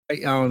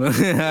I don't know.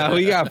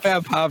 We got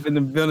Fat Pop in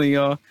the building,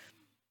 y'all.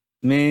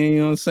 Man, you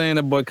know what I'm saying?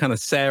 That boy kind of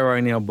sad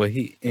right now, but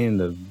he in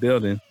the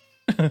building.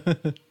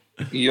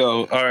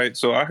 Yo, all right.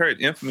 So I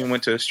heard Infamy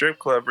went to a strip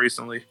club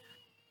recently.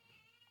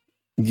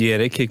 Yeah,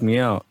 they kicked me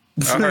out.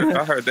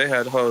 I heard they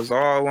had hoes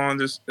all on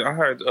this. I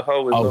heard the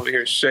hoe was over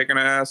here shaking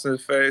her ass in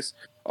his face,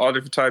 all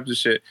different types of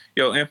shit.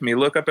 Yo, Infamy,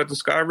 look up at the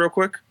sky real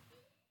quick.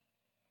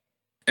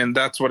 And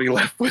that's what he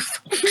left with.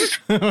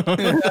 What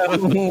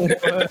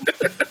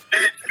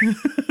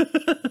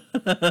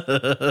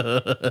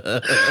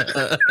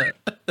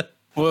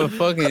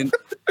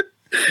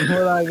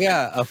I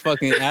got? A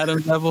fucking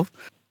Adam's apple?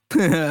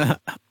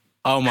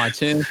 On my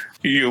chin.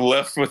 You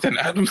left with an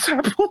Adam's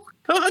apple?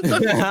 I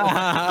don't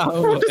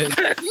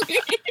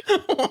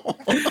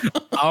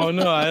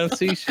know. I don't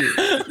see shit.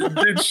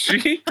 Did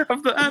she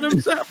have the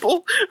Adam's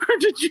apple? Or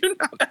did you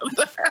not have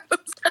the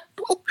Adam's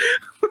apple?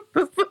 What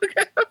the fuck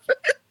happened?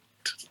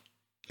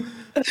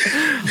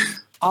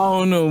 I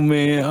don't know,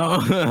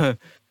 man.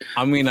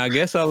 I mean, I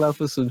guess I left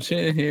with some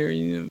chin hair.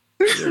 You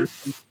know?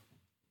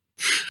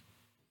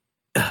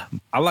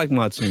 I like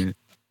my chin.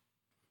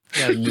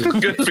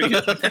 Good for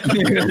you.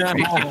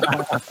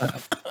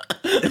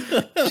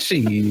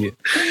 Shit.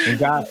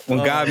 When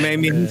God made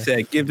me, he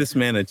said, "Give this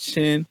man a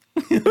chin."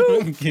 You know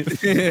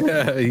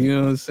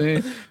what I'm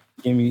saying?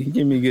 Give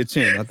me a good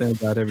chin. I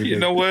think about every day. You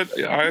know what?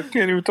 I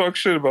can't even talk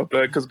shit about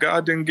that because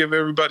God didn't give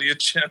everybody a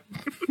chin.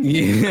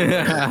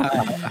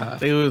 Yeah.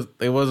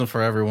 They wasn't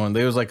for everyone.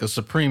 They was like a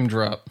supreme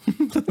drop. Some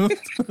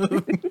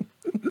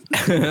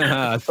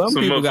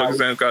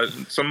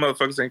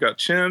motherfuckers ain't got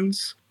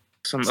chins.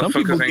 Some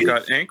motherfuckers ain't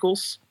got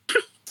ankles.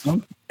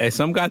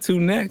 Some got two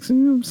necks. You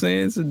know what I'm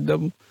saying? It's a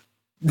double.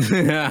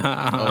 Two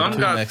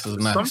necks is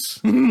nice.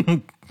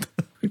 I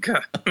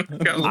got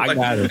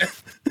it.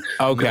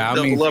 Okay, I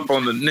mean, double up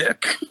on the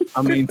neck.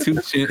 I mean,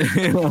 two chin.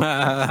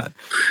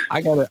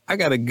 I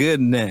got a good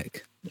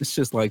neck. It's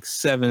just like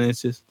 7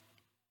 inches.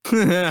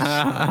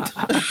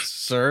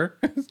 Sir,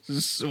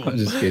 I'm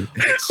just kidding.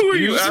 Who are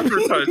you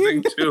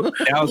advertising to?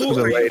 That was for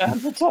the ladies.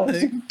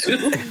 Advertising to?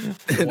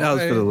 That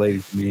was for the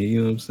ladies, man. You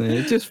know what I'm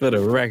saying? Just for the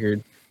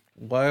record.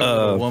 Why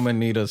would a woman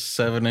need a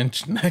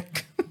 7-inch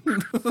neck?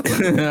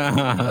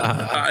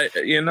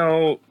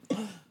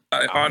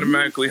 I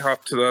automatically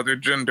hop to the other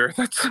gender.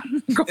 That's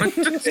going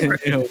to say.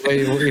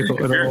 Wait,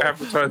 You're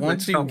advertising.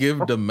 Once you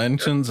give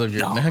dimensions of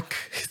your neck,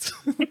 it's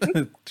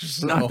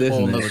just a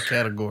whole nother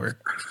category.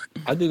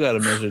 I do gotta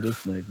measure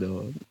this neck,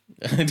 though.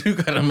 I do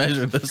gotta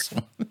measure this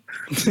one.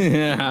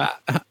 They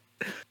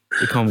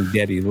call me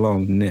Daddy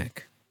Long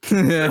Neck.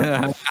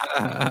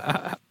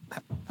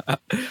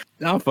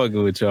 I'm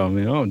fucking with y'all,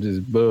 man. I'm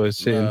just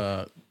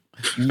bullshitting.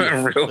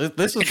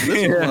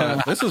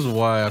 This is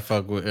why I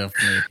fuck with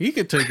Infamy. He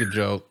could take a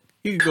joke.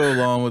 He could go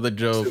along with a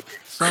joke.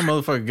 Some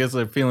motherfucker gets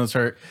their feelings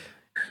hurt.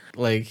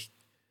 Like,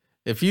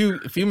 if you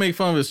make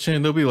fun of his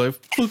chin, they'll be like,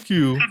 "Fuck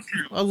you!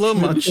 I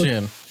love my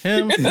chin."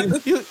 Him,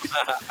 he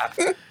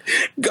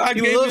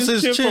loves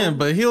his chin,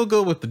 but he'll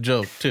go with the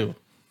joke too.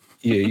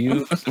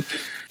 Yeah,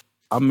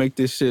 I'll make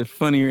this shit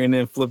funnier and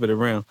then flip it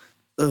around.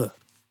 Yeah,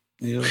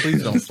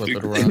 please don't flip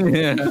it around.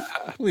 Yeah.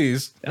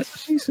 Please. That's what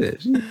she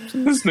said.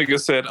 This nigga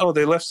said, "Oh,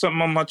 they left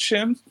something on my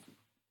chin."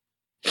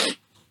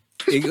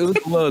 It was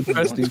a little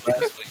crusty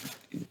last week.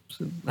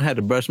 I had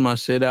to brush my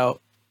shit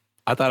out.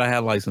 I thought I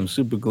had like some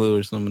super glue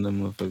or some of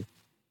them motherfuckers.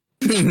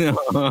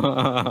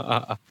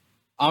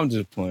 I'm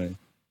just playing.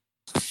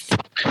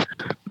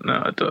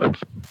 No, dog.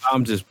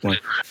 I'm just playing.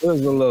 It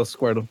was a little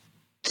squirtle.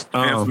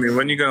 Anthony,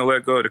 when you gonna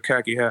let go of the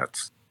khaki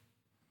hats?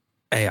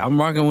 Hey, I'm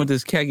rocking with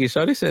this khaki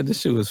show. They said this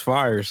shit was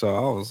fire, so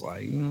I was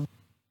like,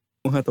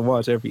 I'll have to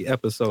watch every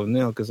episode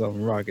now because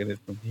I'm rocking it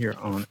from here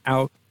on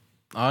out.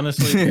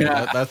 Honestly,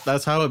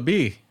 that's how it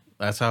be.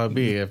 That's how it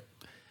be. If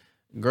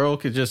girl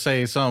could just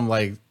say something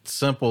like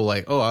simple,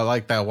 like, "Oh, I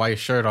like that white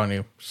shirt on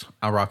you,"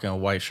 I'm rocking a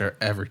white shirt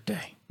every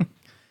day.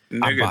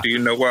 Nigga, do you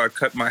know why I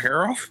cut my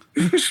hair off?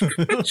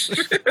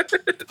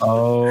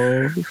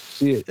 Oh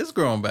shit! It's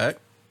growing back.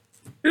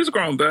 It's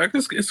growing back.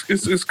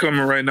 It's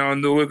coming right now.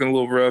 And they're looking a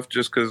little rough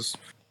just because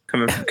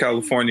coming from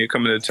California,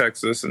 coming to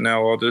Texas, and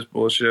now all this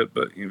bullshit.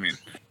 But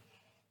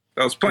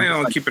I was planning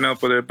on keeping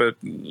up with it, but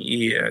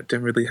yeah, it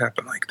didn't really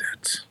happen like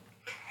that.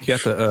 You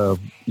got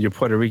your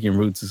Puerto Rican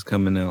roots is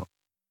coming out.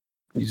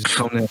 You just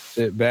comb that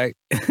shit back.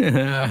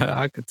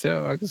 I could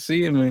tell. I could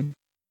see it, man.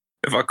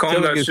 If I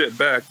comb that shit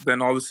back,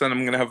 then all of a sudden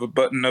I'm gonna have a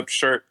button-up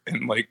shirt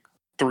and like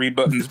 3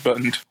 buttons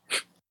buttoned.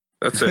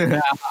 That's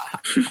it.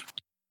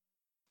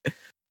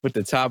 With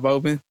the top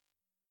open,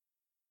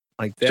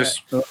 like that.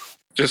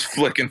 Just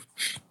flicking.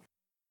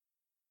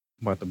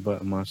 I'm about to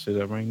button my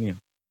shit up right now.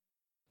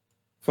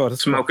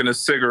 Smoking a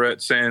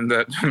cigarette, saying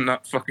that I'm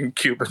not fucking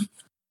Cuban,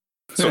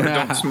 so I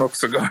don't smoke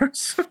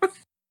cigars. You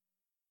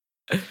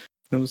know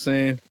what I'm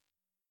saying?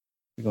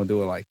 We're gonna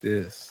do it like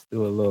this.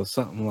 Do a little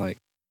something like.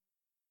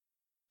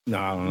 No,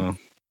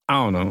 I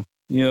don't know.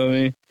 You know what I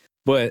mean?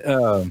 But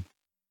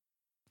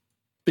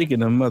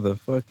speaking of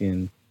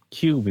motherfucking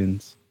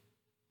Cubans,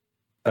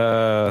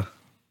 I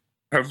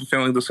have a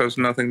feeling this has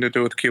nothing to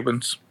do with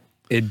Cubans.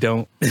 It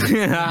don't.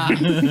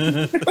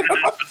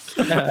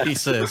 He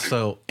says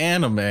so.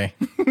 Anime.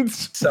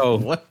 So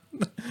what?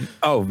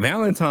 Oh,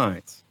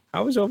 Valentine's.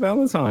 How was your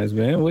Valentine's,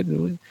 man? What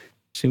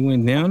she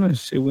went down or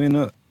she went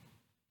up?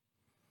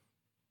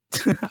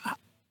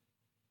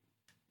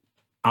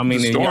 I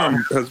mean, the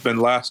storm has been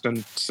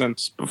lasting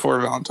since before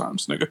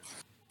Valentine's, nigga.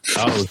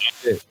 Oh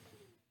shit!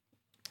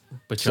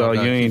 But so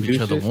y'all you ain't keep each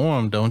do other shit?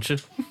 warm, don't you?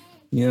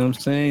 You know what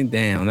I'm saying?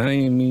 Damn, that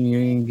ain't mean you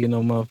ain't get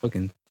no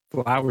motherfucking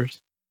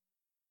flowers.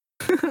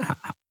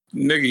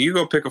 Nigga, you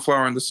go pick a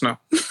flower in the snow.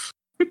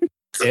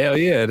 Hell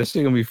yeah, that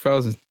shit gonna be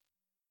frozen.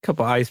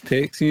 Couple ice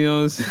picks, you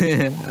know what I'm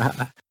saying?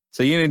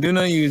 So you didn't do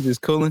nothing. You was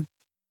just cooling.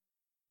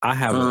 I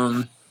have.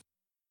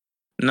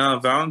 No,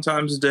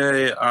 Valentine's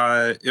Day.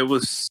 It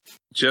was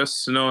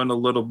just snowing a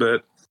little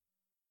bit.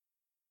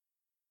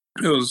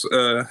 It was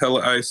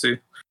hella icy,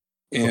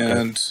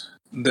 and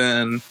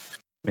then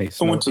I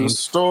went to the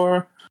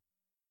store,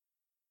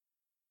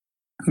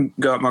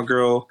 got my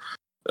girl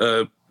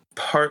a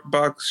heart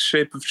box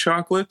shape of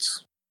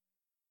chocolates.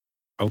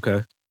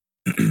 Okay.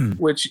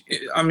 Which,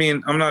 I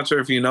mean, I'm not sure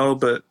if you know,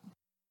 but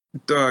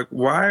dog,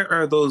 why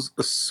are those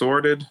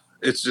assorted?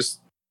 It's just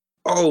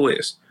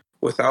always,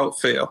 without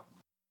fail,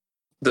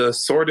 the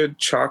assorted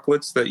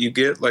chocolates that you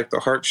get, like the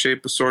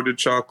heart-shaped assorted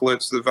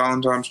chocolates, the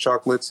Valentine's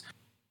chocolates.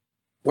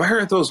 Why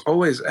are those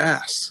always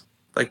ass?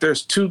 Like,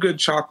 there's 2 good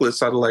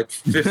chocolates out of like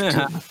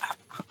 15.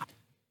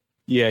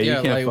 Yeah,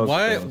 you can't.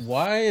 Like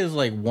why is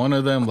like one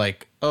of them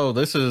like, oh,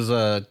 this is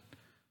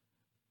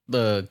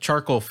the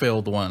charcoal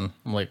filled one?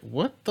 I'm like,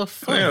 what the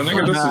fuck? Yeah,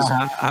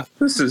 nigga,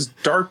 this is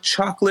dark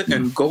chocolate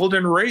and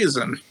golden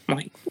raisin. I'm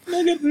like,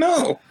 nigga,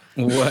 no.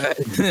 What?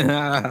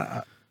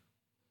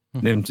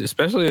 Them,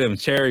 especially them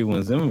cherry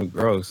ones, them are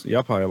gross.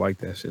 Y'all probably like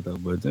that shit though,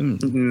 but them,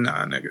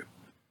 nah, nigga.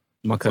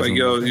 My cousin, like,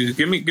 yo,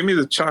 give me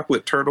the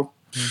chocolate turtle.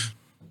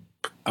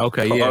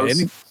 Okay,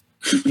 Pause.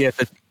 yeah,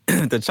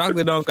 the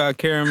chocolate don't got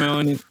caramel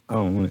in it. I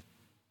don't want it.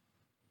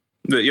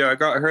 But yeah, I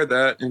got her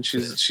that, and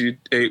she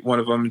ate one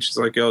of them, and she's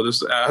like, "Yo,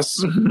 this is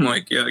ass." I'm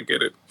like, "Yeah, I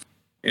get it."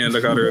 And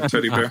I got her a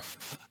teddy bear.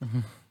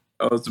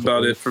 That was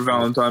about it for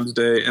Valentine's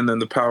Day, and then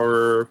the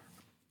power.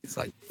 It's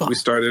like we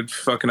started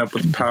fucking up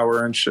with the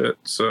power and shit.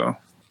 So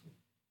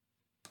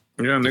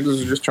yeah,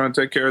 niggas are just trying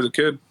to take care of the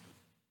kid.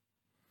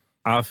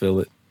 I feel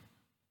it.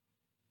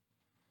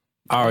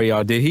 All right,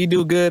 y'all. Did he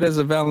do good as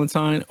a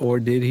Valentine or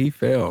did he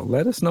fail?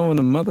 Let us know in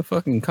the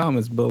motherfucking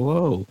comments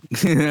below.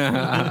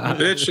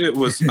 Bitch, it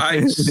was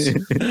ice.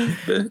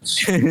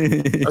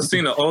 Bitch. I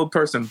seen an old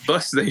person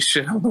bust they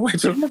shit on the way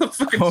to the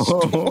motherfucking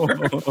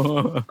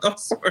store. I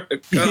swear to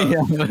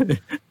God.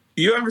 Yeah.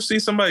 You ever see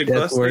somebody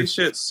bust they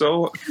shit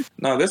so...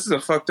 No, this is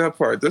a fucked up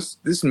part. This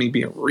is me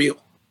being real.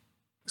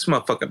 This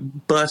motherfucker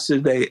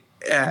busted they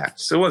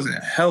ass. It wasn't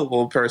a hell of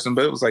old person,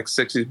 but it was like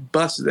 60s.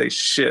 Busted they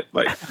shit.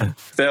 Like,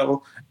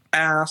 fell...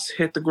 ass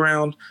hit the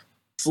ground,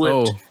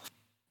 flipped,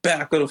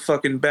 back of the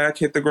fucking back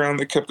hit the ground.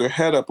 They kept their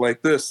head up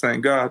like this,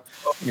 thank God,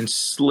 and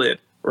slid,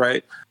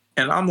 right?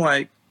 And I'm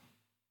like,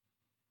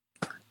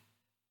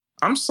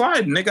 I'm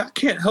sliding, nigga. I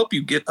can't help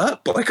you get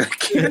up. Like, I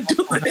can't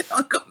do it.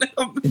 I'm gonna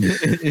help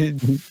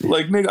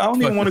like, nigga, I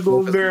don't even want to go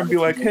over there and be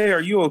like, hey,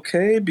 are you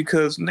okay?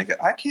 Because, nigga,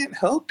 I can't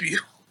help you.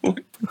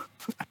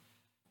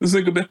 This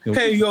nigga be,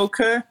 hey, you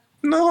okay?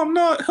 No, I'm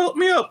not. Help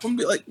me up. I'm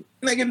be like,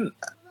 nigga,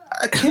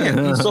 I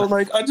can't. So,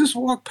 like, I just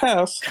walk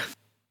past.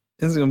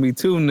 There's gonna be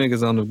 2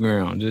 niggas on the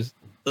ground. Just,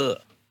 I'm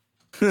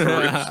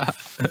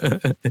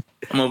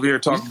over here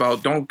talking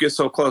about, don't get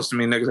so close to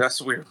me, niggas. That's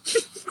weird.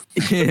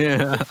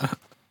 Yeah.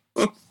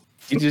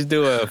 You just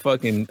do a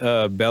fucking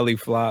belly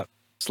flop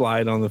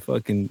slide on the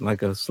fucking,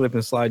 like a slip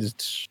and slide.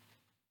 Just.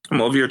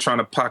 I'm over here trying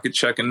to pocket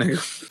check a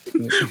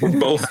nigga. We're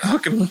both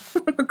fucking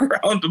on the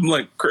ground. I'm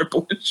like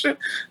crippled and shit.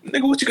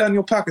 Nigga, what you got in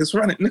your pockets?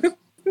 Run it, nigga.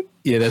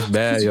 Yeah, that's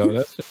bad, yo.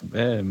 That's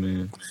bad,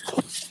 man.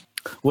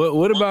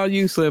 What about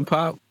you, Slim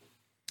Pop?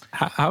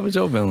 How was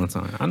your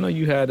Valentine? I know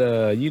you had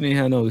you didn't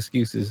have no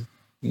excuses.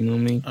 You know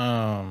what I mean?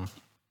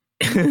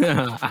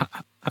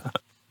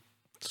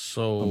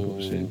 So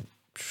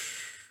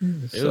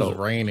it was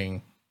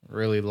raining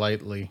really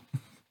lightly.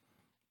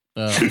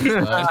 He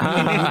said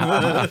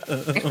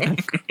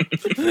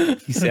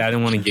I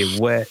didn't want to get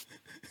wet.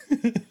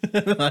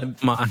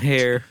 My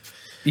hair.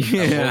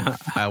 Yeah.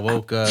 I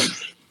woke up.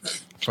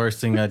 First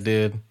thing I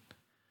did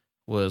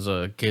was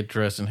get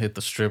dressed and hit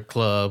the strip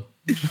club.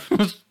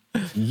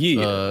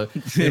 Yeah.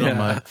 Hit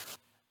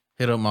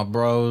up my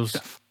bros,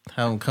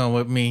 have them come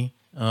with me.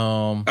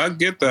 I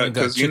get that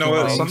because you know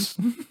what?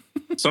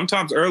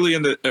 Sometimes early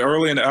in the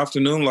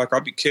afternoon, like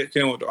I'll be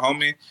kicking with the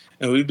homie,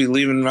 and we'd be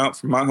leaving out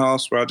from my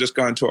house where I just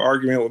got into an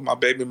argument with my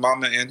baby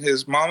mama and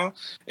his mama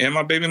and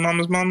my baby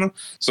mama's mama.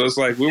 So it's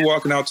like we're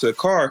walking out to the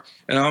car,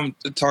 and I'm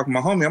talking to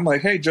my homie. I'm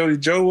like, "Hey, Jody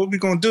Joe, what we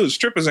gonna do? The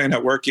strippers ain't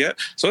at work yet,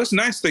 so it's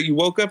nice that you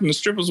woke up and the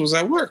strippers was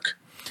at work."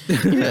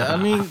 Yeah, I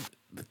mean,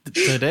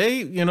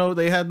 today, you know,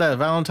 they had that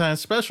Valentine's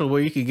special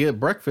where you could get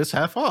breakfast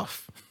half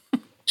off.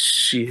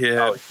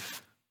 Shit,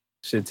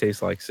 shit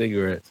tastes like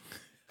cigarettes.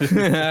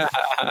 Yo,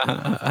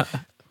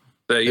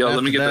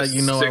 let me get that, this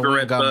you know,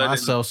 cigarette. I got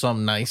myself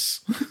something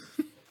nice.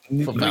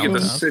 Let me get the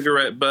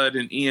cigarette butt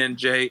and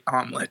E&J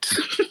omelet.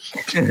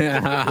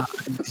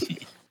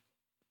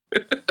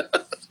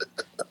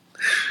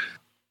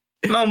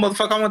 No,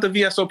 motherfucker, I want the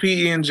VSOP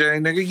E&J,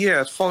 nigga.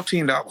 Yeah, it's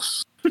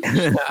 $14.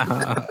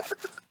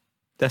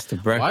 That's the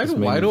breakfast.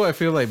 Why do I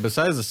feel like,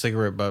 besides the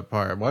cigarette butt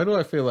part, why do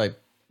I feel like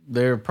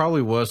there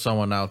probably was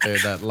someone out there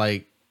that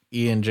liked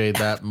E&J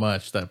that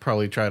much that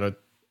probably tried to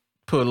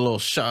put a little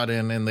shot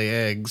in the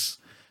eggs,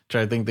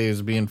 try to think they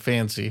was being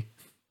fancy.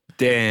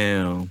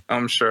 Damn.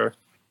 I'm sure.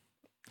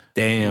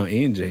 Damn,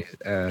 E&J.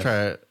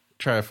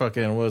 Try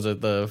fucking, was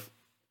it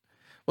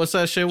what's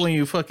that shit when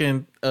you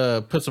fucking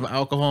put some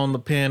alcohol in the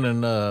pen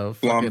and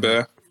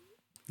Flambe.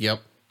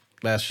 Yep.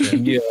 That shit.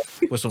 Yeah.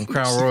 With some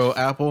Crown Royal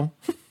apple.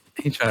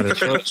 He tried to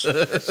trust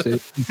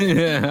shit.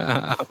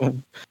 Yeah.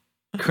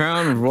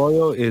 Crown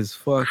Royal is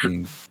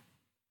fucking.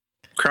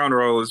 Crown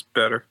Royal is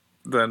better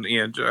than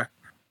E&J.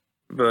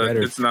 But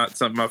it's not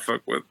something I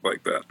fuck with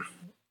like that.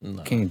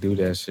 No. Can't do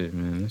that shit,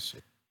 man. That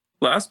shit.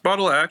 Last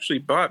bottle I actually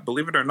bought,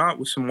 believe it or not,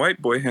 was some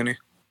White Boy Henny.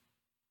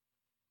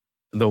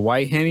 The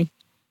white Henny?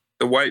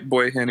 The White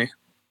Boy Henny.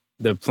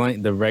 The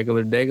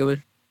regular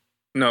degular?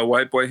 No,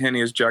 White Boy Henny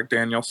is Jack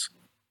Daniels.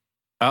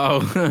 Oh.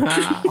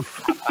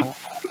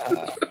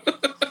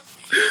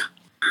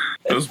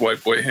 It was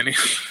White Boy Henny.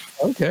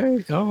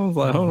 Okay. I was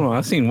like, hold on.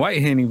 I seen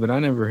White Henny, but I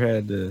never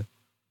had that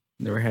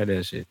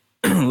shit.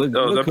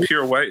 The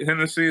pure white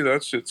Hennessy,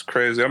 that shit's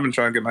crazy. I've been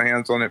trying to get my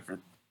hands on it for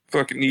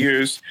fucking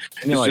years.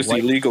 It's like just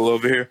illegal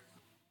over here.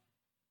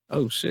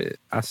 Oh shit!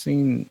 I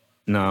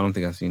don't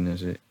think I seen that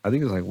shit. I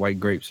think it's like white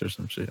grapes or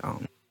some shit. I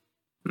don't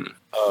know.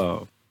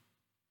 Oh,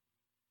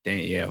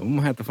 dang, yeah, I'm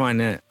gonna have to find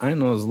that. I didn't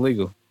know it was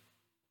legal.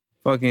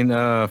 Fucking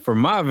for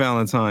my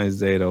Valentine's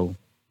Day though.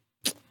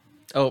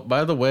 Oh,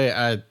 by the way,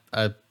 I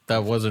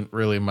that wasn't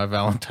really my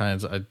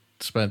Valentine's. I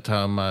spent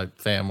time with my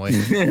family.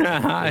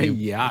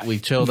 We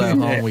chilled at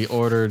home. We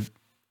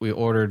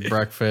ordered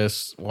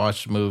breakfast,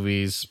 watched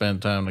movies,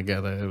 spent time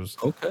together. It was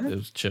okay. It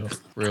was chill,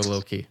 real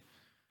low key.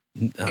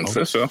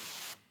 So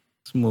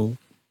smooth.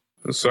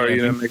 Sorry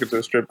you didn't make it to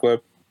the strip club.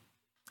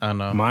 I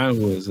know.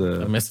 Mine was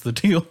I missed the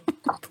deal.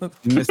 I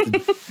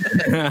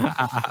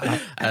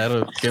had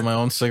to get my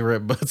own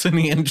cigarette butts in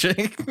E&J.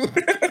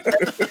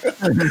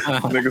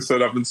 Nigga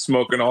said I've been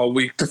smoking all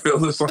week to fill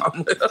this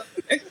omelet.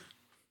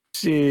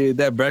 Shit,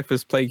 that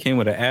breakfast plate came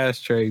with an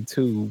ashtray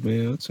too,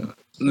 man.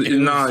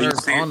 Nah, you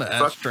see on the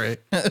ashtray.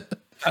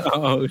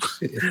 Oh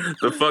shit!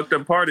 The fucked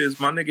up part is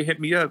my nigga hit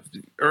me up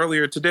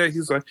earlier today.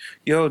 He's like,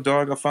 "Yo,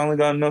 dog, I finally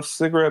got enough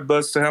cigarette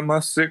butts to have my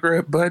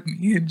cigarette butt and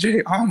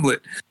E&J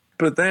omelet."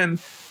 But then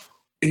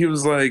he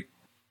was like,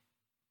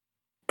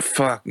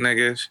 "Fuck,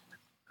 nigga,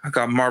 I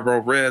got Marlboro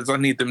Reds. I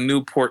need them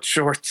Newport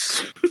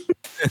shorts.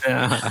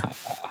 I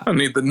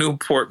need the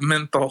Newport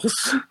menthols.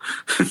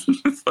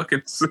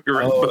 Fucking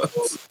cigarette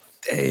butts,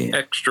 damn.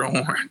 Extra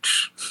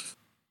orange."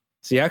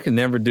 See, I could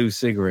never do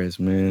cigarettes,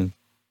 man.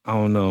 I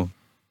don't know.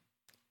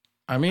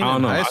 I mean,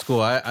 in high school,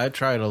 I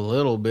tried a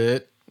little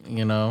bit,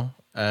 you know.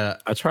 I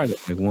tried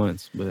it like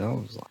once, but I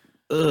was like,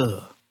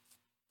 ugh.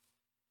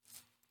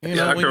 You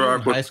know, when you're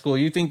in high school,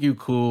 you think you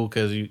cool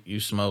because you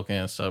smoke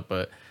and stuff,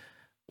 but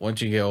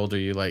once you get older,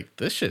 you're like,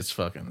 this shit's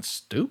fucking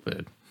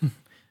stupid.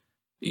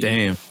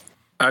 Damn.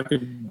 I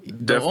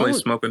could definitely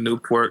smoke a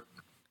Newport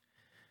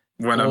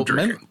when I'm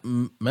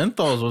drinking.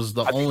 Menthols was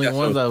the only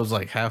one that was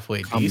like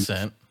halfway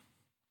decent,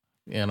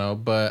 you know,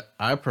 but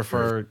I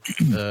prefer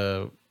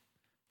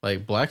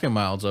like Black and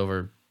Milds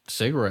over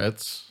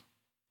cigarettes.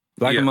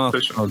 Black and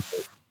Milds. Sure.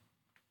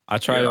 I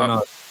tried it when I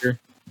was here,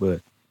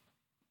 but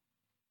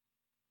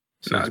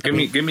nah, give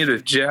me the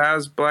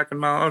Jazz Black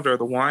and Mild or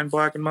the wine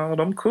Black and Mild.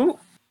 I'm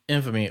cool.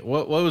 Infamy,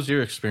 what was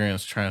your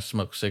experience trying to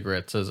smoke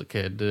cigarettes as a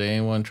kid? Did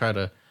anyone try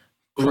to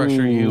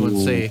pressure you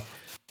and say,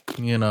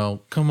 you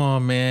know, come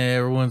on, man,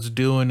 everyone's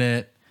doing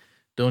it.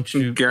 Don't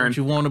you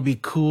want to be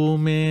cool,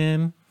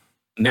 man?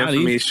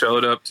 Infamy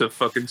showed up to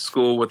fucking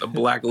school with a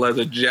black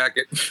leather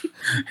jacket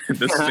and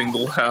the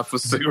single half a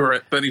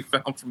cigarette that he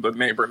found from the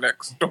neighbor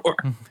next door.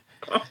 My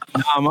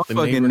the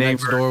fucking neighbor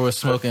next door was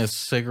smoking a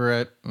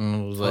cigarette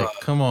and was like,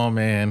 come on,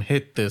 man,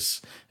 hit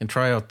this and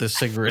try out this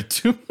cigarette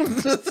too.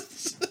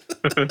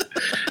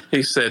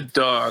 He said,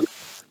 dog,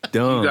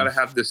 you gotta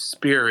have the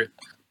spirit,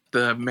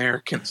 the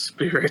American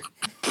spirit.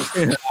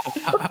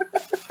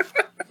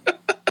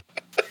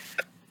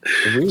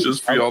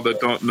 Just for y'all that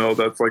don't know,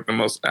 that's like the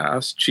most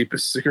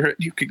cheapest cigarette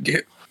you could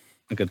get.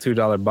 Like a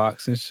 $2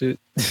 box and shit.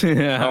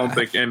 I don't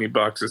think any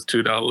box is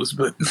 $2,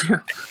 but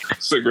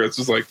cigarettes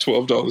is like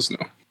 $12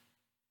 now.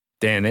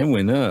 Damn, they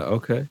went up.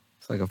 Okay.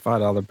 It's like a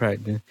 $5 pack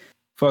then.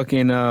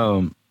 Fucking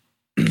I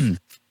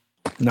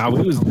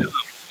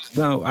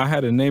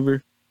had a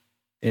neighbor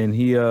and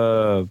he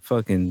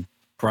fucking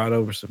brought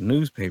over some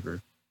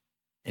newspaper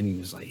and he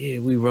was like, yeah,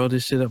 we roll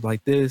this shit up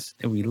like this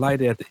and we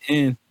light it at the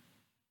end.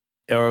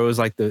 Or it was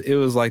like the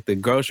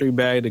grocery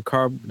bag,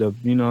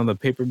 the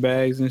paper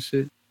bags and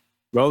shit.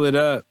 Roll it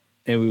up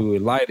and we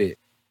would light it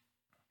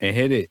and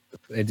hit it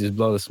and just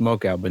blow the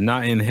smoke out, but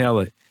not inhale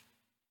it.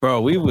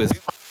 Bro, we was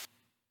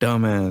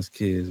dumbass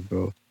kids,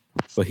 bro.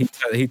 But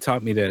he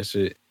taught me that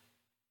shit.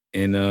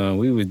 And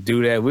we would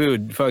do that. We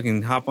would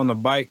fucking hop on the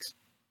bikes,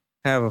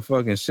 have a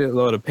fucking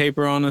shitload of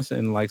paper on us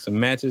and like some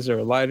matches or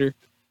a lighter.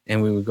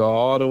 And we would go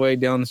all the way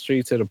down the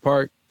street to the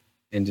park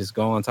and just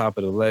go on top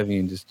of the levee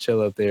and just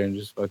chill up there and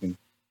just fucking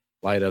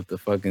light up the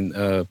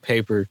fucking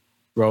paper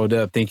rolled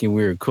up thinking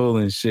we were cool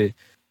and shit.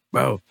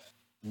 Bro,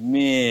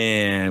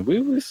 man,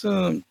 we was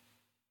some...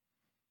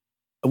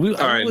 All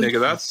right, nigga,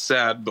 that's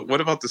sad. But what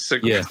about the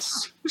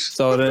cigarettes? Yeah.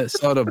 So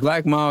the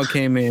Black Mile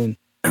came in.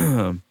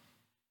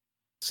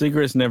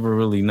 Cigarettes never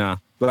really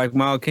Black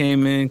Mile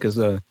came in because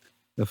the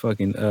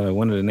fucking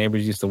one of the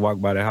neighbors used to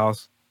walk by the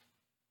house.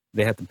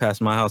 They had to pass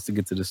my house to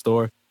get to the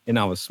store, and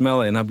I would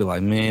smell it, and I'd be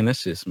like, "Man, that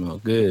shit smell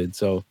good."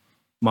 So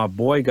my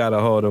boy got a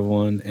hold of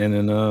one, and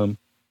then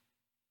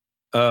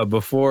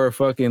before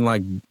fucking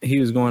like he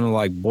was going to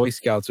like Boy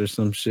Scouts or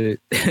some shit.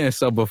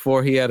 So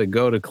before he had to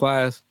go to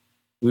class,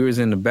 we was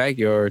in the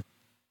backyard.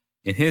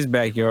 In his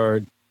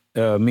backyard,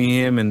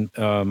 me, him, and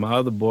my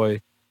other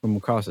boy from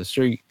across the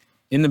street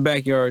in the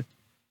backyard.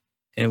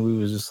 And we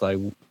was just like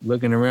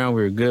looking around.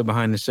 We were good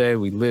behind the shade.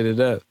 We lit it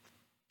up.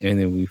 And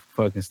then we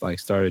fucking like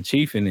started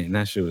chiefing it. And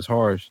that shit was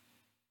harsh.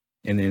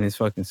 And then his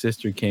fucking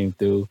sister came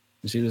through.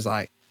 And she was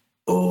like,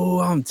 "Oh,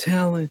 I'm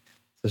telling."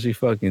 So she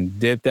fucking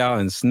dipped out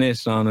and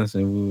snitched on us.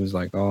 And we was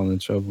like all in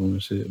trouble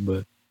and shit.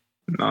 But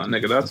nah,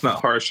 nigga, that's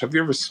not harsh. Have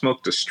you ever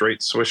smoked a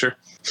straight swisher?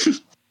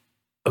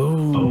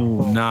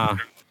 Oh, nah.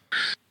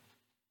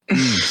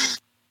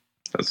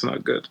 That's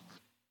not good.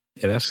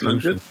 Yeah, that's not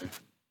good.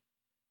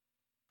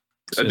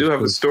 I do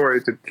have a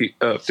story to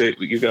update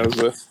you guys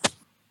with.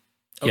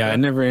 Yeah, okay. I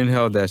never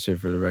inhaled that shit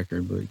for the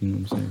record, but you know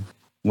what I'm saying?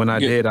 When I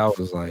did, I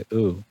was like,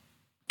 ooh.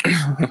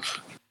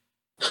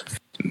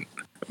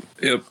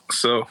 Yep.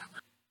 So,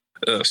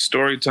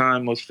 story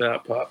time with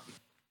Fat Pop.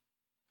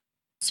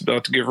 It's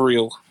about to get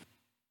real.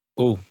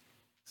 Oh,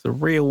 it's a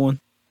real one.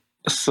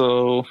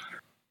 So,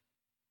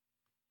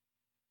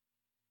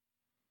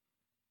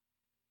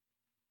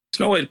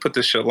 there's no way to put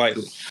this shit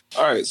lightly.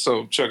 All right,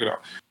 so check it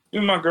out.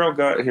 When my girl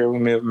got here, we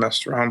may have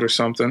messed around or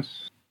something.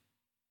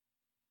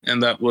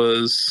 And that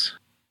was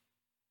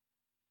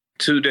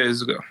 2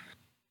 days ago.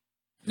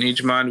 Need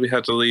you mind, we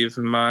had to leave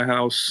my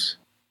house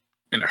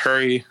in a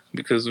hurry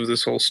because of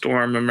this whole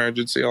storm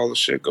emergency, all the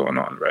shit going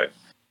on, right?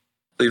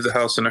 Leave the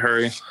house in a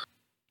hurry.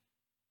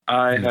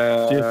 I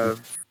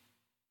have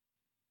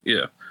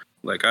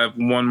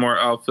one more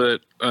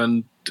outfit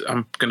and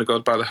I'm going to go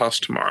by the house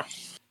tomorrow.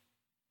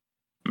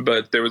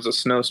 But there was a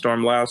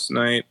snowstorm last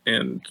night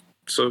and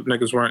so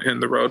niggas weren't in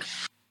the road.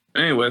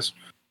 Anyways,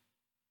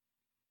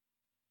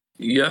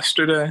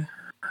 yesterday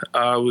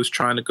I was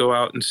trying to go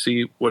out and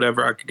see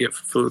whatever I could get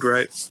for food,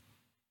 right?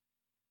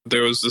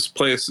 There was this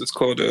place, it's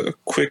called a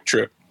Quick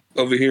Trip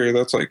over here.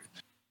 That's like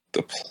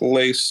the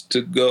place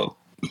to go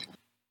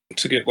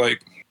to get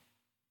like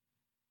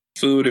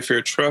food if you're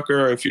a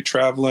trucker or if you're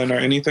traveling or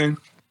anything.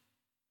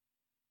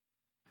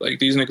 Like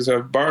these niggas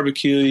have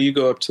barbecue. You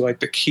go up to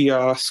like the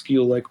kiosk,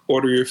 you'll like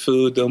order your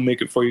food. They'll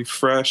make it for you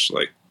fresh.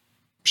 Like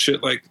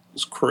shit like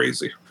it's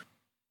crazy,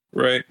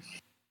 right?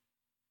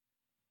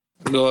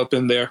 Go up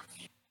in there.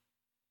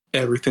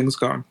 Everything's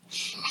gone.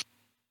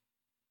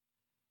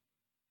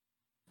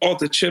 All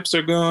the chips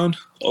are gone.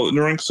 All the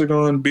drinks are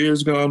gone.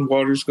 Beer's gone.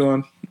 Water's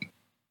gone.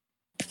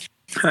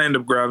 I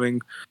ended up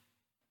grabbing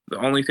the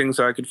only things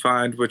I could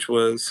find, which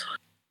was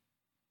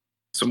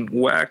some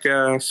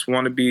whack-ass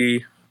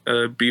wannabe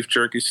beef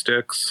jerky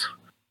sticks.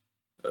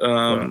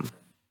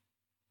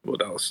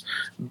 What else?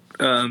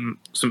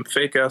 Some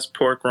fake-ass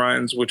pork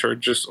rinds, which are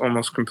just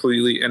almost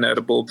completely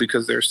inedible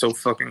because they're so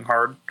fucking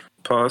hard.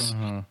 Pause.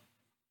 Mm-hmm.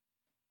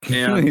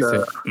 And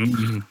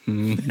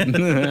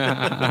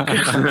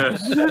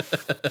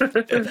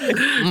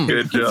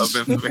good job,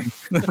 Infamy.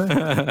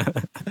 I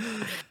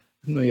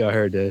know y'all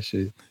heard that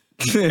shit.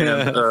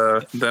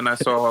 And then I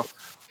saw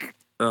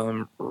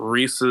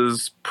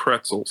Reese's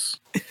pretzels,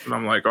 and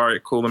I'm like, all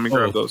right, cool, let me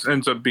grab those.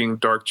 Ends up being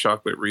dark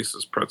chocolate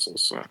Reese's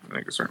pretzels, so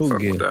niggas aren't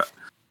fucking with that.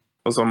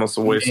 It was almost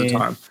a waste of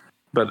time.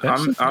 But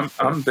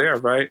I'm there,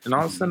 right? And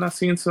all of a sudden I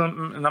seen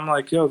something, and I'm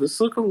like, yo,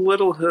 this look a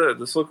little hood.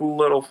 This look a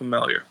little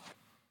familiar.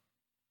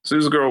 So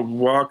this girl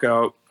walk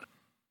out,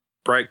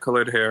 bright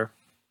colored hair,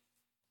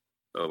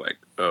 like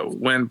a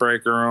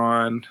windbreaker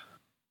on,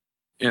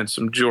 and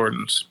some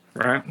Jordans,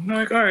 right? I'm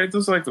like, all right,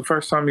 this is like the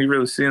first time you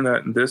really seeing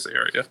that in this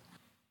area,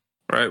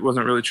 right?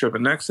 Wasn't really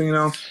tripping. Next thing you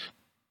know,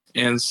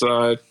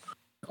 inside,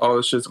 all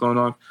this shit's going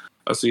on.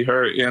 I see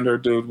her and her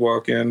dude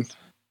walk in,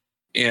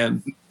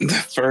 and the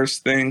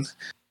first thing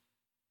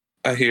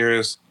I hear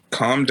is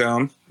calm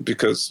down,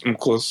 because I'm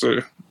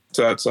closer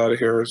to that side of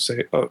here.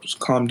 Say, oh, just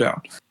calm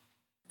down.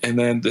 And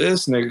then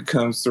this nigga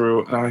comes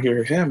through, and I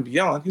hear him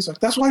yelling. He's like,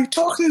 that's why you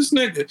talk to this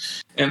nigga.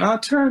 And I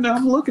turn, and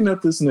I'm looking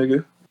at this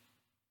nigga,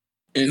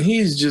 and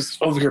he's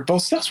just over here,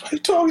 boss, that's why you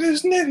talk to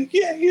this nigga.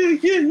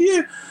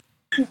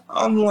 Yeah.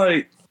 I'm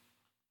like,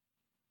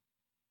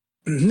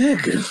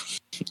 nigga.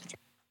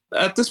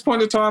 At this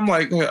point in time,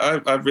 like,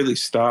 I really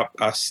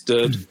stopped. I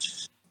stood,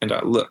 and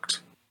I looked.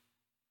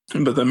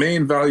 But the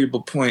main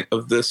valuable point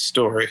of this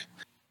story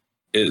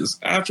is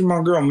after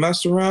my girl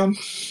messed around,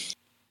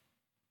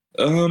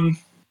 I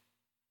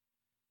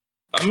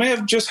may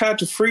have just had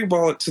to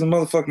freeball it to the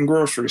motherfucking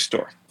grocery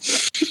store.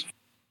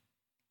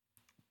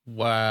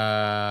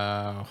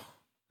 Wow.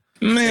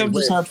 May have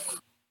just had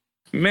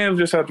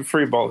to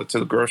freeball it to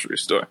the grocery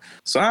store.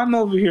 So I'm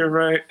over here,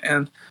 right?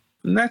 And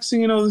next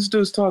thing you know, this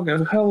dude's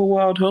talking hella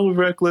wild, hella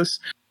reckless.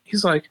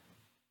 He's like,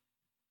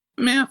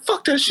 man,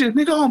 fuck that shit,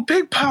 nigga, on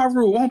Big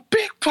Piru,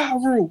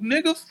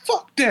 nigga,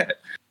 fuck that.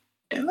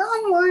 And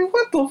I'm like,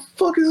 what the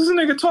fuck is this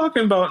nigga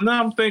talking about?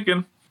 Now I'm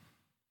thinking,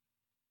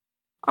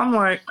 I'm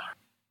like,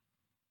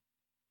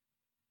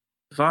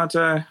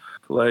 Devontae,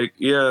 like,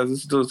 yeah,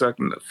 this dude's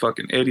acting a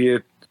fucking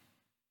idiot.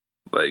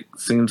 Like,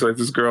 seems like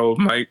this girl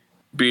might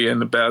be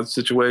in a bad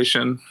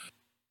situation.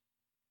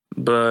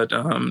 But,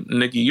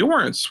 nigga, you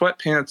wearing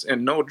sweatpants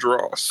and no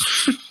drawers.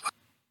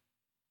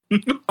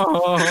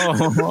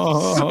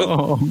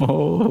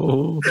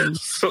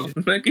 So,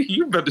 nigga,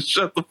 you better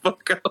shut the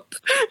fuck up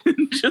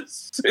and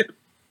just sit.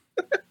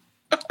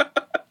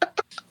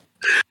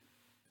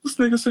 This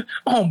nigga said,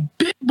 oh,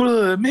 big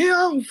blood, man, I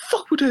don't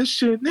fuck with that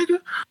shit, nigga.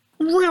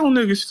 Real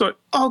nigga. She's like,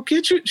 I'll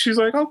get you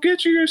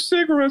your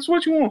cigarettes.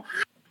 What you want?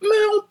 Man,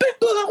 on Big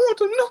Blood, I want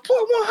the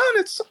Newport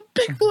 100. Some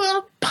Big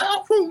Blood,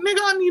 power, nigga,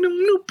 I need them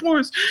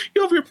Newports.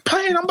 You over here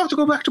playing, I'm about to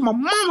go back to my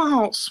mama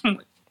house. I'm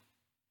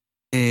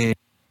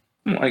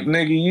like,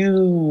 nigga,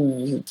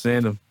 you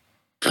send him.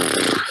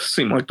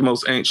 Seem like the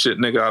most ain't shit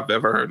nigga I've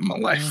ever heard in my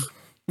life.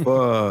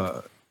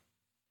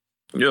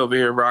 You over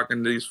here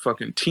rocking these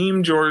fucking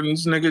Team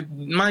Jordans, nigga.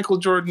 Michael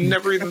Jordan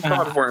never even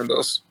thought of wearing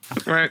those.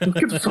 Right?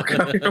 Get the fuck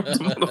out of here with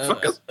the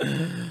motherfuckers.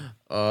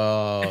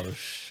 Oh,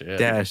 shit.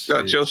 Dash.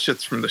 Got your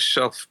shits from the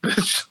shelf,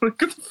 bitch.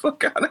 Get the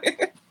fuck out of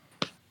here.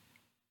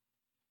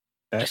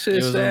 That shit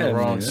was sad, in the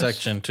wrong man.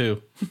 section,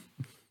 too.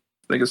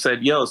 Nigga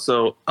said, yo,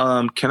 so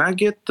can I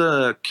get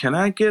the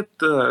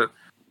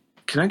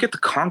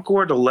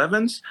Concord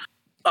 11s?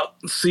 Oh,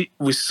 see,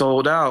 we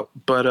sold out,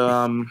 but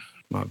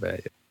My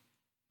bad.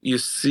 you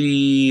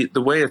see,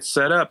 the way it's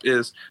set up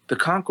is the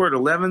Concord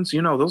 11s,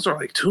 you know, those are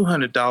like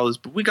 $200,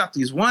 but we got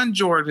these one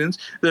Jordans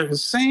that are the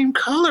same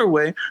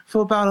colorway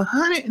for about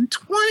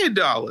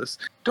 $120.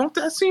 Don't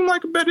that seem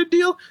like a better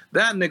deal?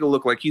 That nigga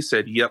looked like he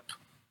said, yep.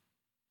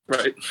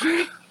 Right.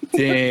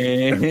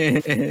 Damn.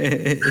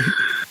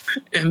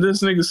 And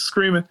this nigga's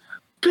screaming,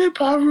 Big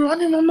Piru, I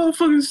need my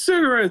motherfucking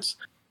cigarettes.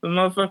 The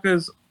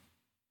motherfuckers,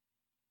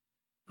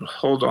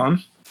 hold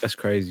on. That's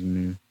crazy,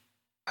 man.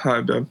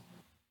 Hi, babe.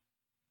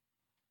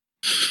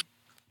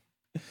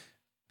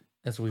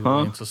 As we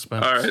were in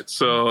suspense. All right,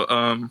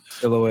 so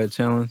Silhouette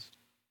challenge.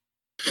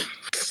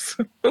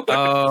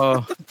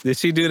 Oh, did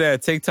she do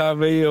that TikTok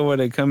video where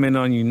they come in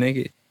on you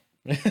naked?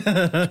 the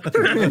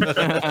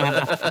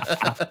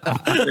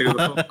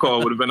phone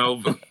call would have been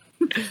over.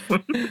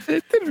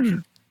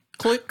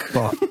 Click.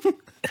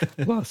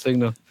 Lost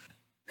signal.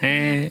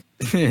 See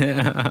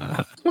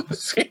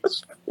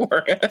his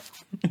forehead.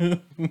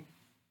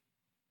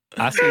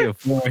 I see your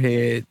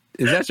forehead.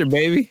 Is that your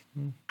baby?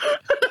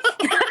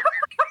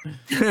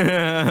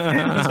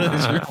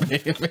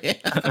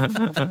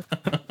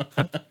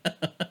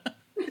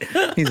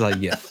 He's like,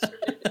 yes.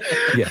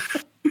 Yes.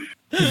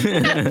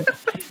 First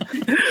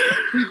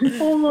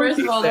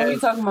of all, don't be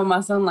talking about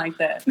my son like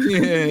that.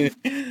 Yeah.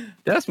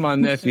 That's my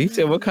nephew. He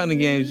said, what kind of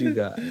games you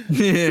got?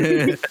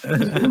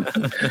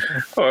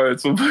 All right,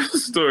 so back to the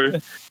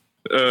story.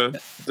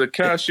 The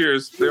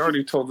cashiers, they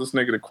already told this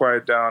nigga to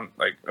quiet down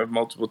like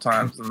multiple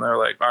times, and they're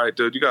like, all right,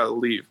 dude, you gotta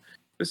leave.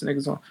 This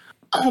nigga's on,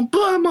 oh,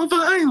 blood,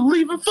 motherfucker, I ain't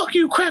leaving. Fuck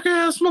you, cracker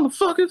ass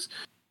motherfuckers.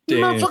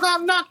 Motherfucker,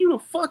 I'll knock you the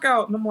fuck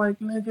out. And I'm like,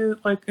 nigga,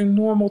 like in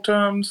normal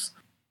terms,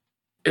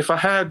 if I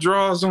had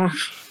drawers on.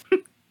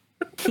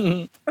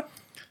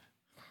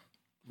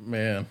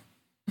 Man.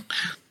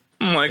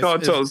 I'm like, I'll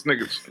tell this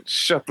nigga,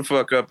 shut the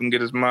fuck up and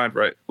get his mind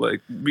right. Like,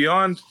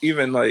 beyond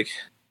even like,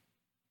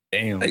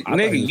 damn, like,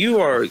 nigga,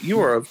 you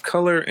are of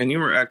color and you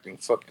were acting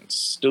fucking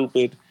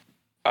stupid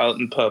out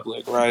in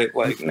public, right?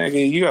 Like,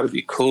 nigga, you gotta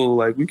be cool.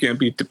 Like, we can't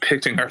be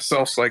depicting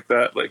ourselves like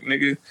that. Like,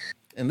 nigga.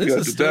 And this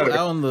is still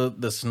out in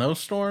the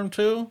snowstorm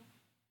too?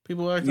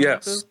 People acting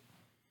like this?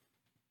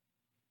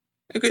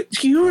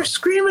 Nigga, you were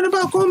screaming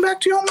about going back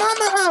to your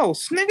mama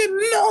house. Nigga,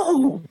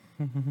 no.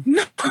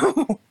 No.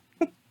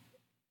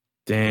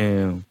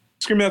 Damn.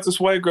 Screaming at this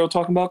white girl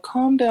talking about,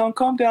 calm down,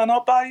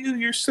 I'll buy you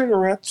your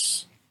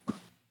cigarettes.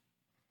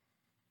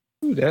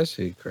 Ooh, that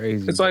shit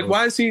crazy. It's like,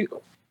 why is he...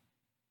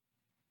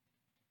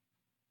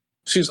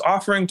 She's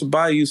offering to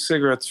buy you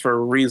cigarettes for a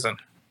reason.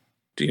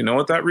 Do you know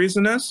what that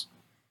reason is?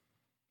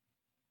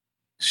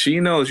 She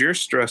knows you're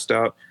stressed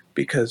out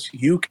because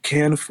you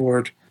can't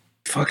afford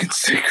fucking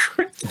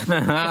cigarettes.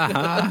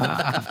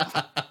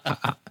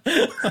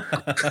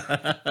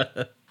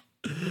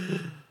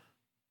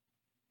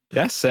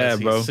 That's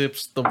sad, bro. He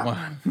sips the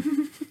wine.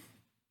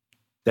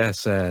 That's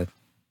sad.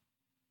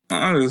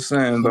 I'm just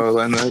saying, though,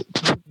 like,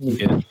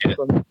 Yeah.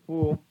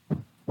 fool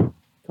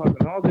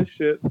talking all this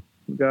shit.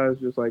 You guys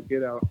just like,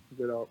 get out.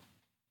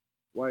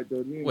 White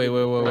dude. Wait.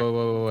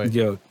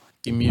 Yo,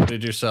 You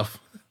muted yourself.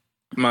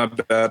 My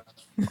bad.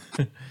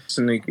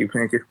 Sneaky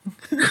pinky.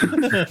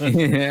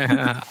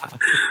 Yeah.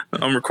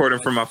 I'm recording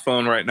from my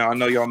phone right now. I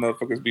know y'all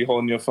motherfuckers be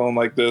holding your phone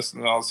like this,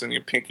 and all of a sudden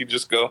your pinky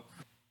just go.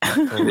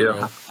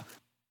 Yeah.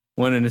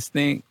 One in the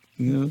stink.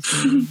 You know what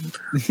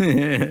I'm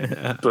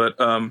saying?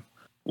 But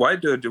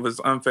white dude was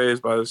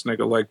unfazed by this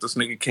nigga. Like this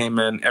nigga came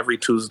in every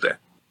Tuesday.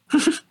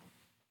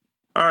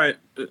 All right,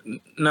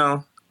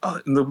 no.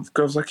 And the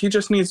girl's like, he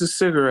just needs his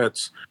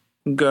cigarettes.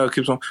 Guy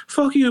keeps on,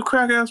 fuck you,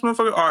 crack ass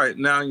motherfucker. All right,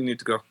 now you need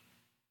to go.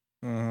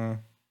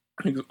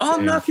 He goes,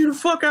 I'll knock you the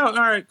fuck out.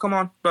 All right, come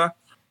on, bye.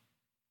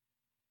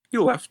 He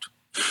left.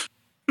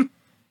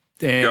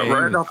 Damn.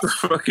 Got right out the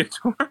fucking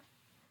door.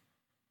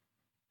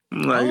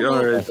 I'm like,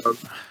 all right.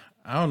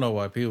 I don't know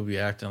why people be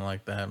acting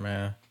like that,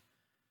 man.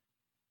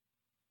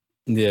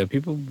 Yeah,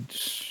 people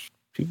just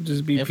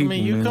be people.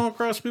 You man. come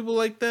across people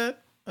like that.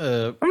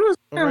 I'm just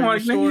saying,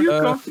 like,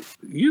 nigga,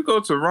 you go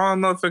to wrong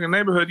motherfucking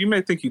neighborhood. You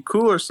may think you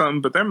cool or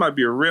something, but there might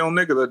be a real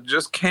nigga that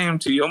just came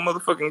to your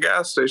motherfucking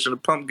gas station to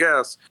pump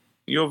gas.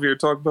 You over here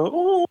talking about,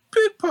 oh,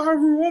 big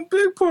Pyru,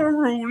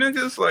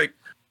 nigga. It's like,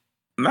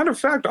 matter of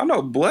fact, I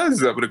know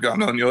Blaz that would have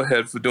gotten on your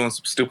head for doing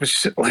some stupid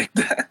shit like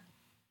that.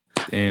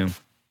 Damn.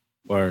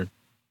 Or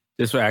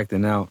just for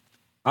acting out.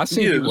 I've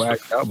seen people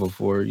act out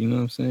before, you know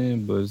what I'm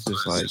saying? But it's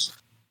just like,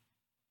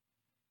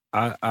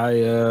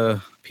 I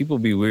people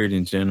be weird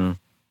in general.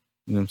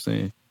 You know what I'm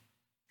saying?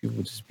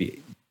 People just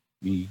be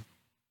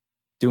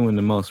doing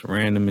the most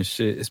randomest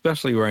shit,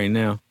 especially right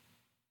now.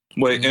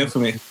 Wait,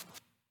 Anthony.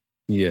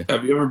 Yeah.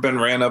 Have you ever been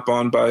ran up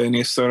on by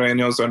any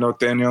Serenios or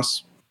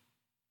Norteños?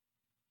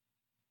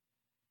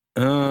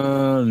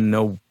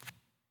 No.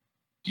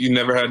 You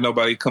never had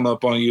nobody come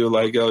up on you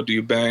like, yo, do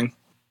you bang?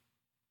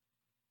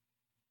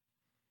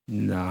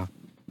 Nah.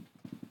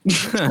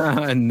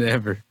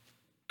 Never.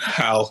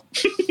 How?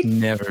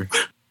 Never.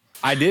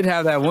 I did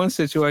have that one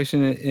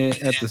situation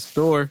at the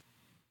store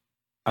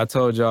I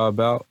told y'all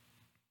about.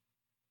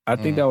 I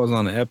think that was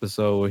on the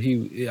episode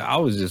where I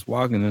was just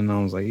walking and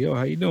I was like, yo,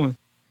 how you doing?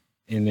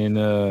 And then,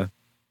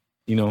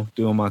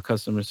 doing my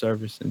customer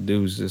service, and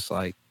dude's just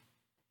like,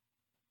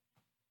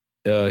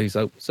 he's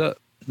like, what's up?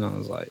 And I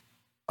was like,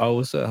 oh,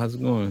 what's up? How's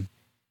it going?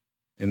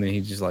 And then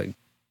he just like,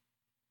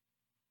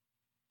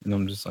 and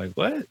I'm just like,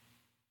 what?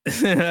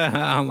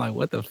 I'm like,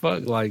 what the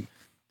fuck? Like,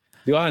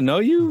 do I know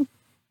you?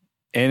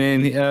 And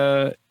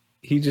then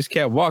he just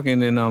kept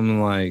walking, and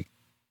I'm like,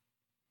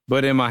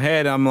 but in my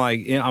head, I'm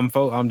like,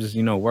 I'm just,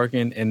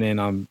 working, and then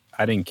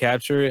I didn't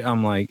capture it.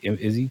 I'm like,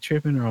 is he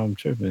tripping or I'm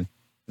tripping?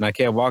 And I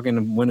kept walking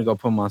and went to go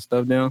put my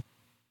stuff down.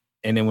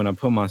 And then when I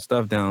put my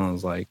stuff down, I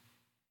was like,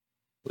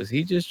 was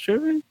he just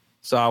tripping?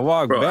 So I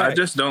walked back. I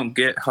just don't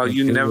get how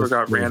you never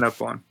got ran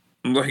up on.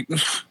 I'm like,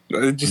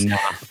 this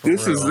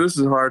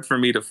is hard for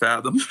me to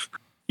fathom.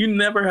 You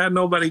never had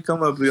nobody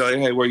come up and be like,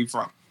 hey, where you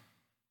from?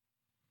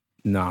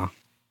 Nah.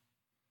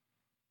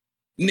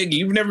 Nigga,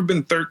 you've never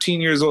been 13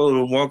 years old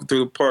and walking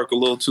through the park a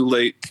little too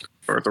late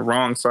or at the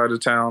wrong side of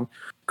town,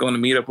 going to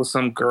meet up with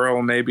some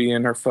girl maybe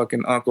and her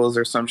fucking uncles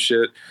or some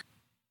shit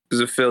is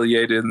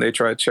affiliated and they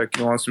try to check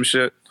you on some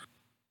shit?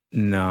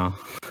 No.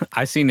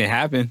 I seen it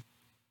happen,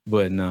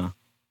 but no.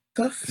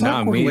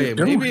 Not me. Wait,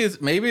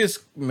 maybe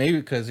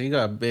because he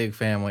got a big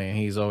family and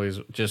he's always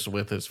just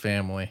with his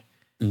family.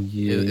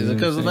 Yeah, is it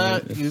because of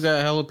that? You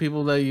got hella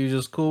people that you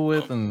just cool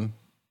with, and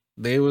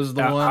they was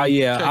the one.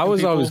 Yeah, I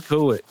was always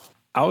cool with.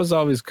 I was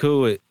always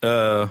cool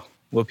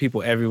with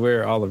people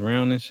everywhere, all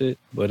around and shit.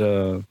 But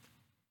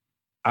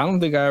I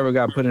don't think I ever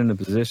got put in a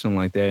position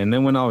like that. And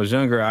then when I was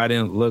younger, I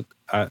didn't look.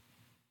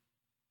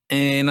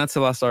 And not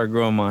till I started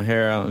growing my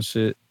hair out and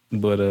shit.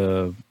 But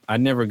I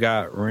never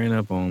got ran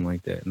up on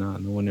like that. No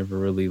one ever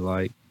really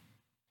like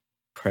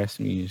pressed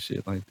me and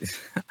shit like this.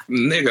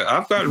 Nigga,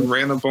 I've gotten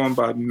ran up on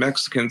by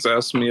Mexicans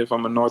asking me if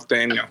I'm a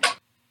Norteño.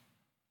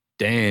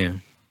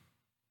 Damn.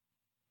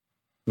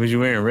 Was you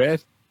wearing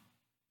red?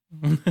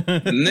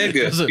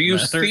 Nigga, do you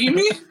see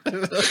me?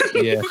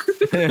 Yeah.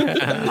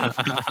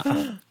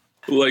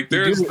 Like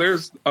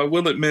there's I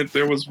will admit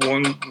there was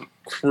one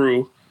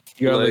crew.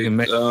 You're looking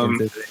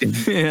Mexican.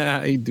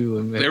 Yeah, you do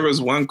admit. There was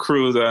one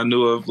crew that I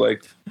knew of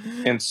like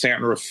in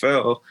San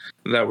Rafael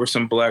that were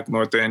some black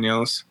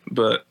Norteños,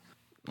 but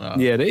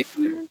yeah, that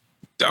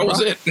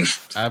was it.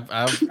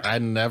 I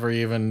never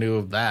even knew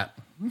of that.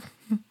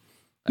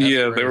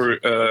 Yeah, crazy. They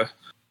were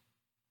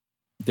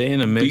they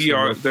in a mix.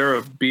 They're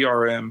a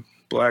BRM,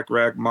 Black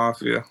Rag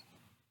Mafia,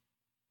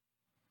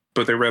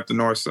 but they rep the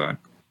north side.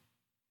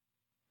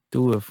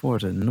 Do it for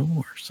the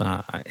north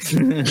side.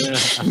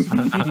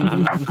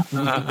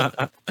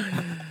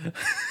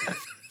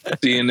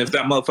 See, and if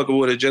that motherfucker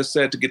would have just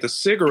said to get the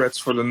cigarettes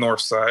for the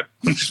north side.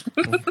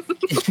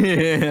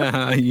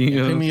 Yeah,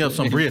 give me up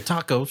some burrito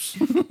tacos.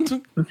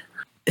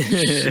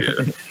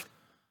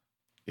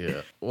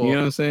 Yeah. Well, you know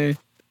what I'm saying?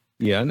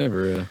 Yeah, I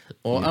never.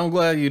 Well, I'm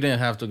glad you didn't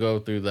have to go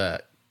through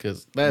that,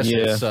 because that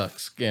shit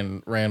sucks,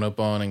 getting ran up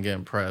on and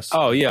getting pressed.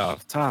 Oh yeah,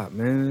 off top,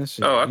 man. I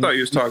thought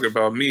you was talking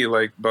about me,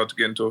 like about to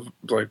get into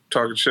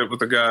talking shit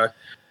with a guy.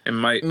 and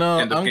might No,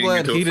 end up I'm getting glad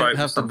into he a fight didn't with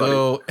have to somebody.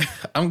 go.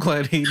 I'm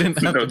glad he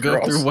didn't have No to go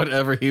draws. through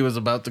whatever he was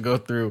about to go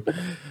through.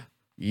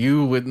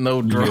 You with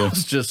no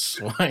draws, just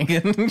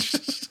swinging. Are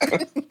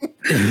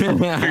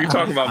you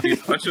talking about me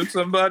punching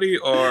somebody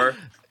or?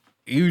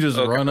 You just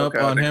Okay, run up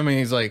okay, on okay. him and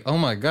he's like, "Oh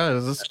my god,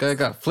 is this guy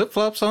got flip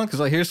flops on?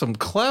 Because I hear some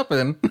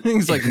clapping."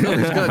 He's like, "No,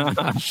 he's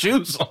got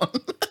shoes on."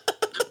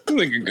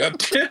 Nigga got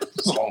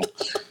Tim's on.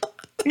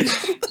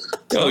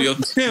 Your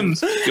Tim's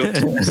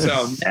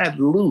sound mad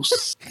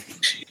loose.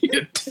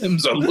 Your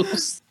Tim's are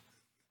loose.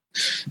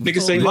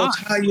 Nigga say, yo,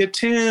 tie your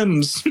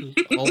Tim's.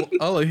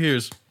 All I hear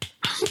is,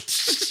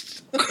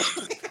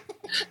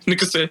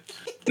 Nigga say,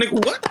 nigga,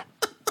 what?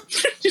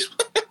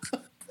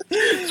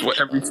 It's what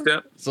every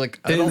step. it's like,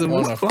 I don't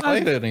want to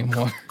fight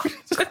anymore.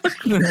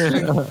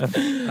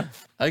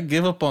 I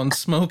give up on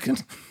smoking.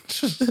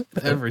 Just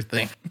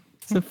everything.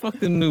 It's a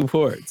fucking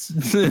Newports.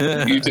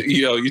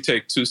 You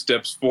take 2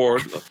 steps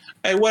forward.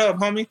 Hey, what up,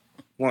 homie?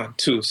 1,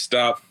 2,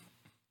 stop.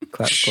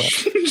 Clap, clap.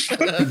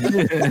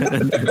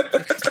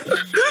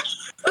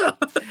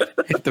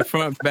 Hit the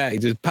front back,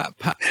 just pop,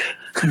 pop.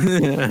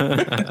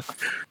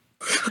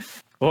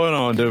 Hold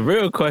on. The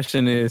real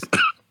question is,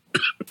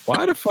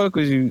 why the fuck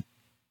was you?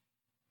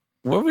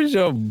 What was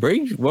your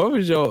break? What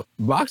was your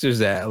boxers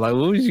at? Like,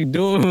 what was you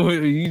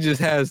doing? You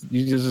just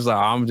was like,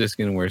 I'm just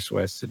gonna wear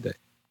sweats today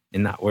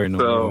and not wear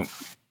no. So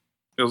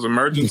it was an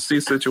emergency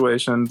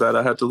situation that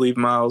I had to leave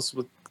Miles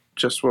with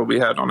just what we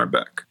had on our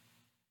back.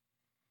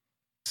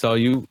 So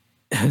you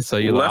Left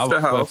the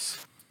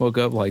house. Woke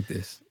up like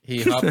this.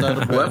 He hopped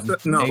out of bed, Left the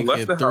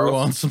threw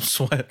house. on some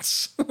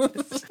sweats.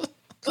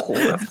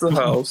 Left the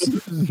house.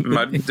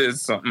 I did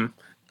something,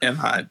 and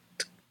I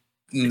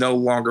no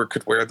longer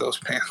could wear those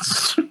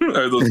pants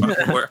or those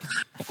underwear.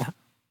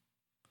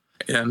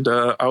 And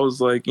I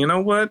was like, you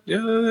know what? I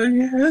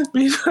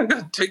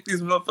gotta take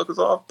these motherfuckers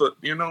off, but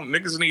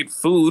niggas need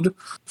food.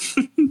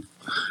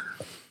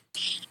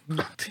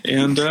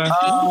 And no,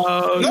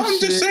 I'm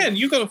just saying,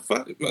 you gonna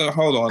fuck.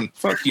 Hold on,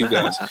 fuck you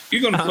guys.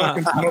 You gonna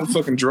fucking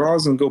motherfucking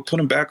drawers and go put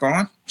them back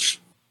on?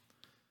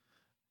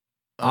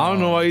 I don't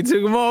know why you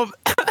took them off.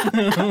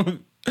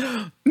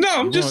 No,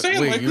 I'm just saying,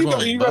 wait, like you you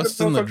gonna gotta bust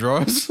in the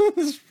drawers?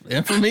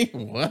 Infamy?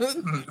 What?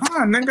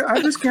 Nah, nigga, I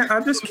just can't.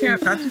 Like,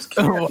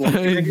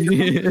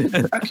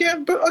 nigga, I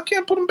can't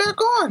put them back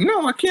on.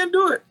 No, I can't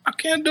do it.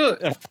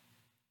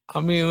 I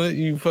mean,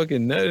 you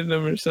fucking nutted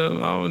them or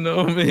something. I don't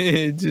know,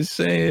 man. Just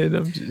saying.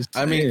 I'm just saying.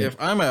 I mean, if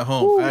I'm at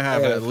home, I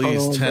have at hold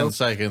least on, 10 bro.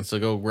 seconds to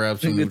go grab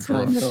some new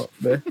drawers.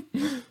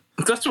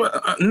 That's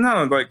what.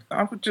 No, like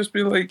I would just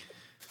be like,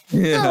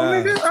 Yeah. no,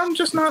 nigga, I'm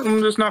just not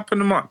putting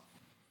them on.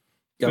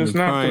 Got me Just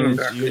not putting them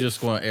crying. back. You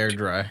just want air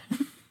dry.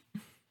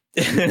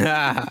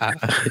 I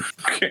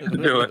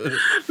can't do it.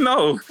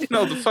 No,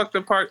 the fucked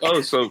up part.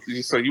 Oh, so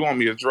you want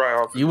me to dry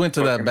off? You went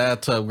to that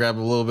bathtub, grabbed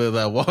a little bit of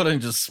that water, and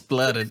just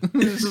splatted.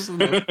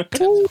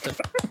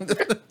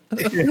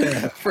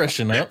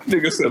 Freshen up.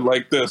 Nigga said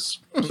like this.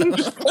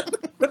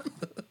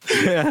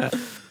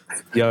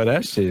 Yo,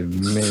 that shit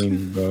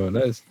mean, bro.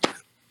 That's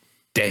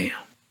damn.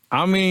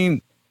 I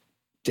mean,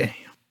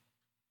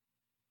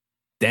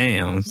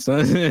 damn,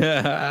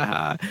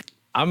 son.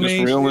 I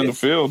mean, Just real in the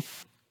field.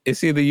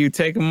 it's either you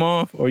take them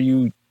off or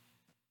you.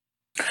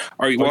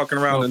 Are you walking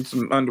around in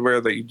some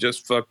underwear that you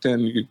just fucked in?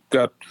 You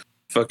got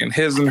fucking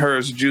his and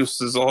hers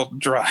juices all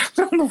dry.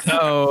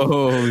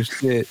 Oh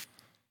shit!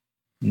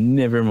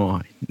 Never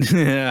mind.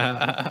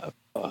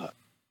 Fuck.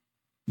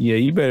 Yeah,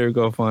 you better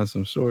go find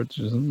some shorts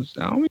or something.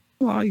 I mean,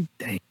 like,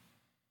 dang.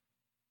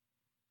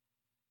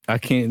 I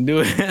can't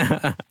do it.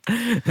 That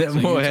So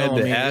boy you had telling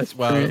to me ask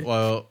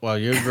while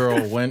your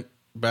girl went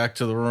back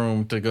to the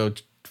room to go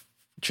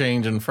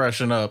change and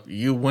freshen up,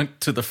 you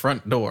went to the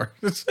front door.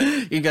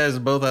 You guys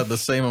both had the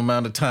same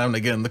amount of time to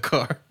get in the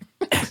car.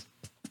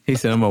 He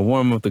said, "I'm gonna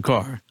warm up the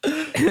car." Look,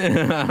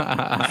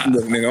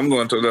 nigga, I'm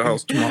going to the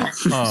house tomorrow.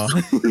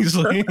 He's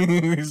like,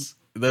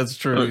 that's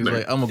true. He's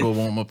like, I'm gonna go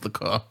warm up the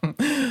car.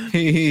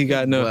 He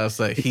got no. Blast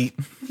that heat.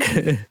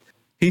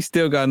 He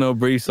still got no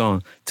briefs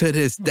on to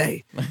this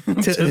day. To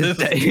this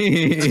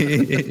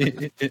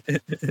day.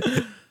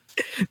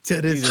 To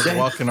He's this just day.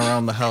 walking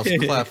around the house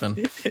clapping.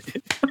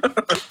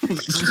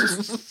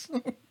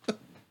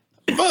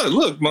 But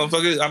look,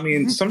 motherfucker. I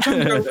mean, sometimes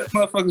you gotta let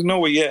motherfuckers know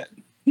where you at.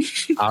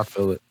 I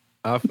feel it.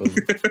 I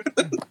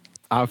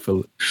feel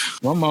it.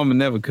 My mama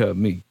never cut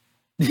me.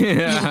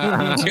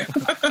 Yeah,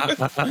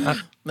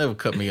 Never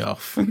cut me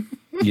off.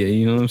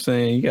 you know what I'm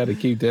saying? You got to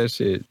keep that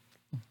shit.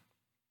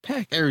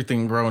 Pack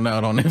everything growing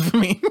out on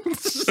Infamy.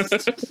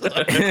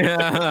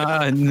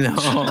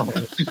 No.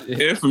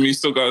 Infamy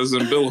still got his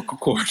umbilical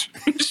cord.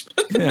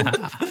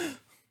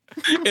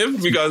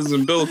 Infamy got his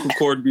umbilical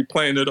cord to be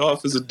playing it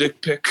off as a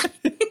dick pic.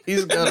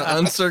 He's got an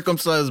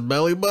uncircumcised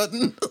belly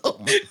button. Oh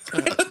my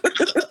God.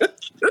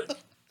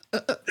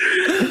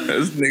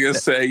 This nigga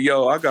say,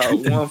 yo, I got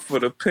one for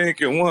the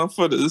pink and one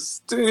for the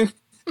stink.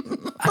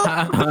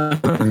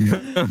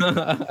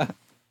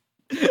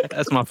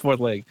 That's my fourth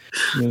leg.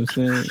 You know what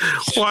I'm saying?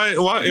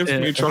 Why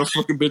Infamy trying to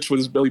fuck a bitch with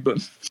his belly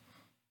button?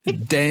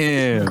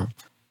 Damn.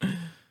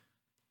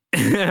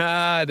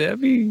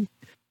 That'd be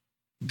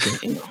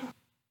damn.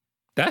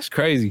 That's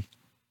crazy.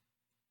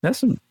 That's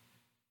some.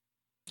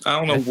 I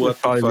don't know That's what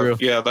the probably fuck. real.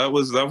 Yeah, that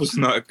was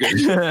not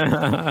good.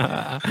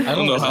 I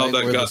don't know how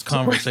that where got this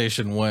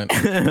conversation went.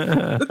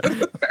 We're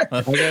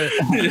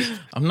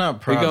I'm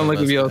not proud. gonna of look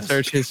us, at your guys.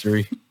 search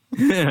history.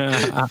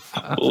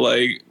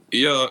 Like,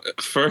 yo,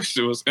 first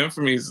it was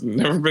Infamy's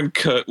never been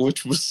cut,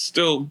 which was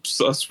still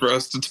sus for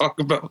us to talk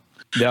about.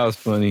 That was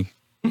funny.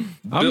 I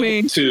Built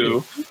mean,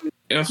 two,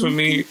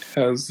 Infamy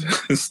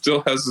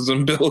still has his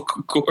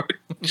umbilical cord.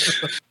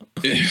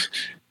 And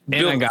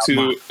I Built got two,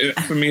 mine.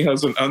 Infamy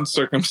has an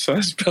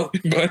uncircumcised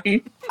belly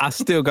button. I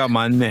still got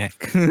my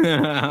neck.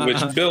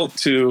 Which built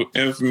to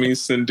Infamy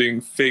sending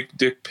fake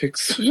dick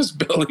pics of his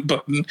belly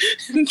button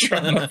and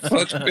trying to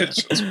fuck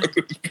bitches with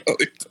his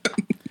belly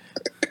button.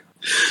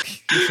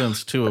 He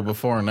sends to a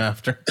before and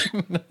after.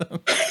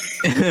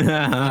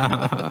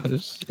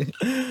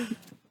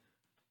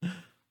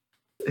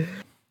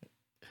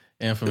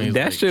 Infamy.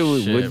 That shit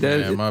was- shit, with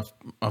that- man.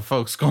 My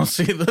folks gonna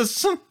see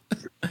this.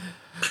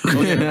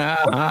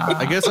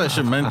 I guess I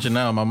should mention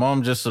now. My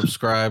mom just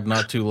subscribed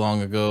not too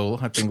long ago.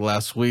 I think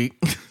last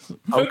week.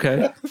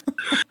 Okay.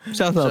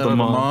 Shout out to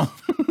mom.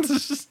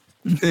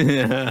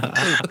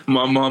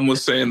 My mom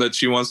was saying that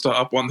she wants to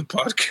hop on the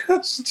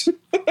podcast.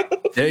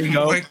 There you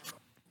go.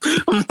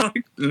 I'm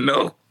like,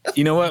 no.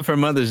 You know what? For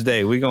Mother's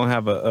Day, we're gonna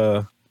have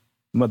a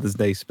Mother's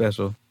Day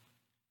special.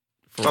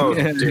 Oh,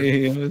 Yeah, dear.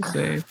 you know what I'm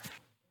saying?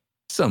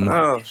 Something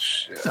like, Oh,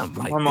 shit.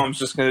 something like My that. mom's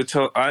just going to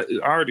tell. I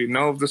already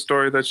know the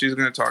story that she's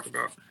going to talk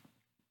about.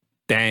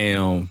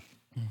 Damn.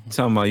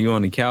 Talking about you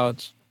on the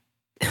couch.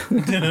 I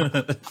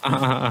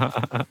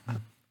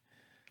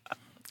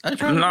tried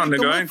to Nah, pick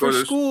nigga, him I up ain't for go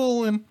to-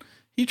 school, and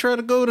he tried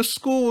to go to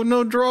school with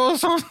no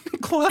drawers on,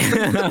 clapping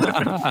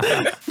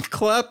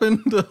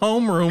the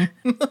homeroom.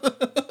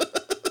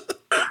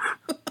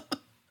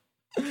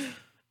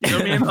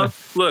 I mean,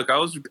 look,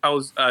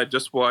 I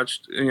just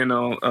watched,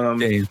 Damn.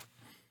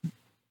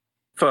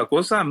 fuck,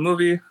 what's that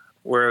movie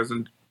where a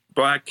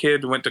black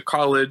kid went to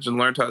college and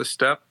learned how to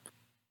step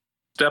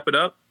it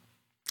up?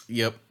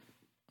 Yep.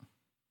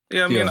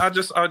 Yeah, I mean, Yeah.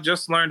 I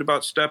just learned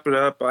about Step It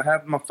Up. I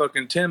had my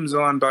fucking Timbs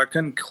on, but I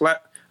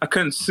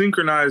couldn't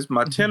synchronize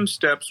my Tim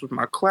steps with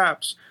my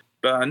claps.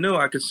 But I knew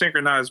I could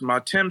synchronize my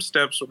Tim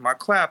steps with my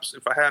claps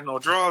if I had no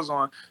drawers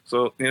on.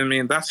 So, you know what I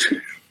mean? That's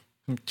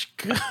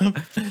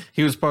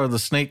He was part of the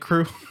snake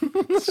crew.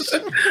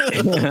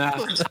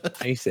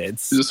 He said.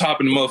 just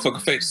hop in the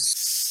motherfucking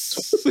face.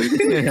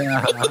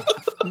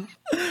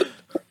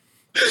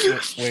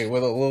 Wait,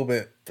 with a little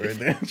bit right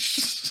there.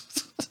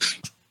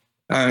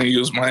 I didn't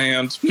use my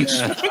hands.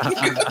 This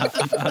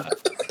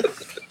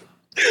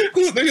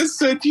nigga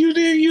said you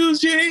didn't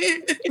use your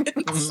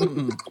hands.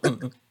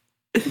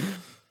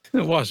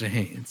 Wash your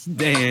hands.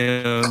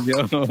 Damn,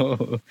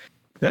 yo.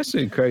 That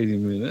shit crazy,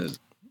 man. That's,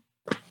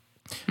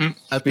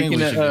 I think we Speaking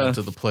should of,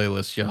 go to the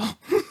playlist, y'all.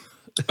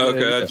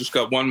 Okay, I just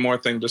got one more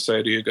thing to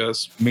say to you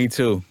guys. me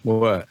too.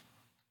 What?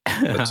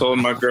 I told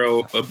my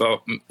girl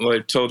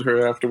told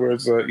her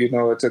afterwards that,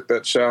 I took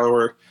that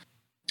shower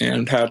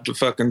and had to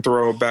fucking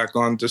throw it back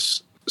on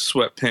just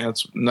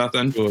sweatpants,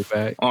 nothing Do it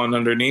back. on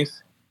underneath.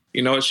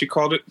 You know what she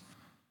called it?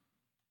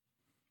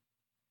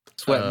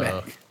 Sweat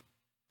back.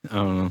 I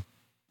don't know.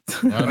 I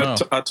don't know.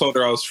 I told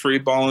her I was free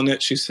balling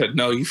it. She said,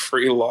 no, you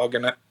free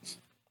logging it.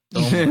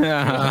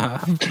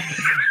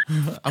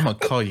 I'm gonna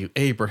call you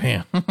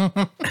Abraham.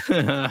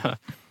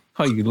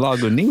 Oh, you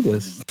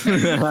Lagunitas.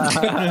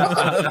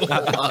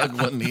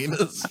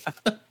 Lagunitas.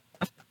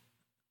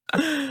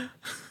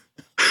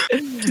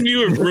 You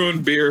would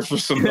ruin beer for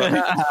somebody.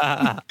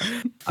 I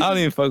don't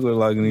even fuck with A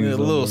Lagunitas.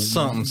 little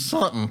something.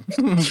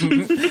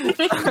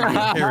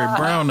 Harry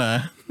Brown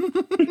eye.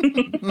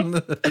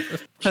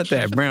 Not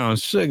that brown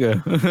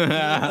sugar.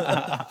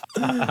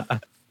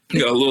 You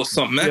got a little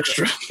something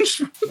extra.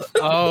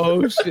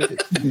 Oh,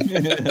 shit.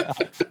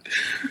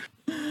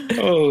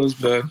 Oh, it's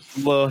bad. A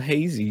little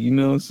hazy, you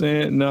know what I'm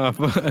saying? No,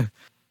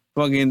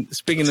 fucking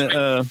speaking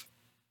of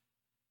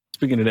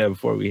that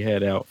before we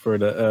head out for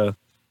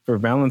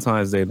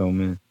Valentine's Day though,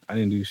 man. I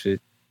didn't do shit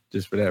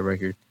just for that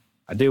record.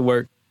 I did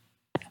work.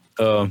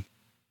 I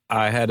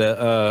had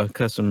a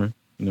customer,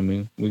 you know what I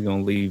mean? We're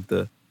gonna leave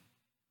the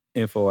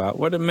info out.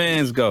 Where the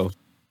mans go?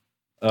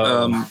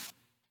 I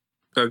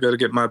gotta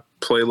get my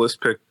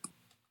playlist picked.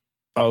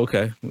 Oh,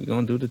 okay. We're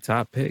gonna do the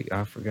top pick.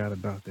 I forgot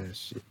about that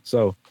shit.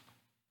 So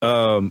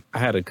I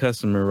had a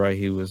customer, right?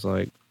 He was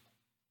like,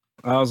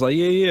 I was like,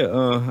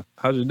 yeah.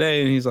 How's your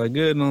day? And he's like,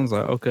 good. And I was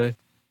like, okay.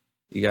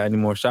 You got any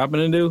more shopping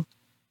to do?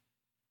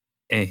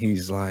 And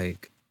he's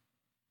like,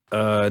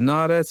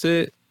 no, that's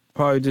it.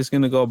 Probably just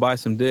gonna go buy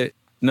some dick.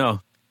 No,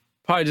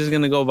 probably just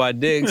gonna go buy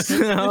dicks.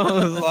 I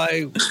was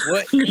like,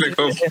 what? I'm gonna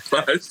go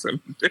buy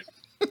some.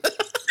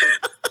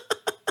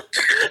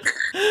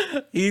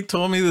 He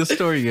told me the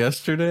story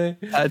yesterday,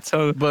 I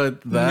told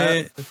but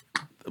that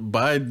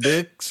buy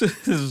dicks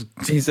is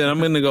he said, I'm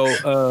gonna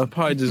go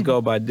probably just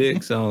go buy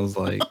dicks. I was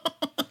like,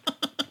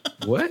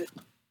 what?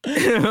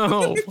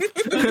 No.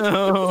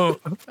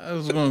 I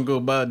was gonna go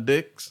buy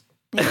dicks.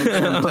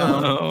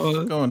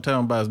 Going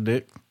town buys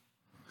dick.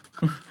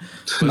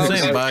 But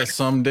saying buy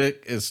some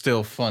dick is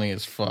still funny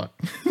as fuck.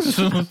 He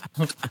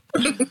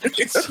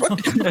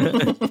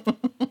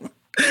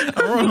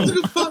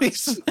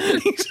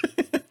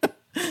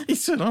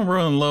said, "I'm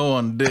running low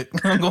on dick.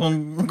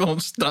 I'm going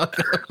to stock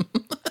up."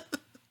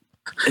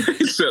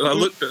 He said, "I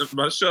looked at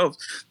my shelf.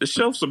 The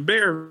shelves are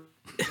bare.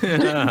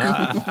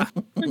 I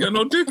got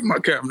no dick in my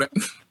cabinet."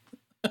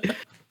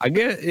 I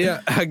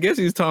guess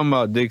he's talking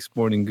about Dick's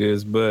Sporting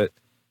Goods, but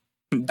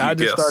I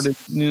just started,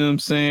 you know what I'm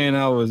saying?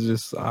 I was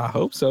just, I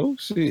hope so.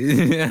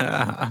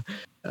 I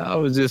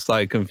was just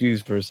like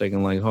confused for a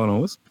second, like, hold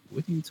on, what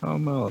are you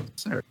talking about,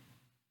 sir? What's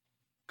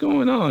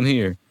going on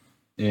here?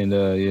 And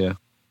yeah,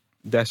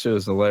 that shit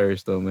was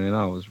hilarious though, man.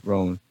 I was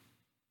rolling.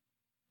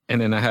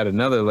 And then I had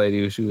another lady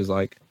who she was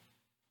like,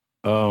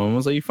 I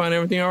was like, "You find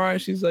everything all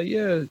right?" She's like,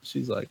 "Yeah."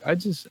 She's like, "I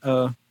just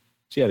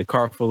she had a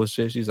car full of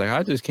shit." She's like,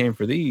 "I just came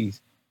for these."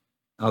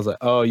 I was like,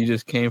 "Oh, you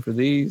just came for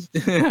these?"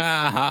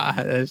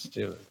 That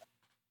shit was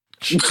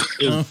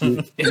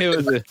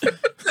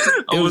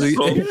it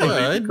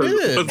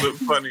wasn't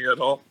funny at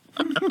all.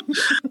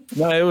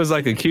 No, it was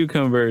like a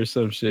cucumber or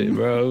some shit,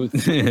 bro.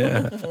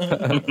 Yeah.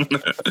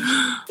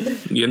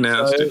 You're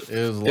nasty.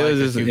 It was like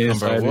a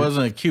cucumber. It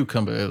wasn't a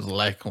cucumber. It was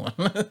like one.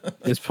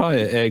 It's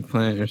probably an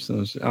eggplant or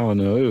some shit. I don't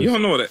know. You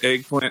don't know what an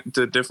eggplant,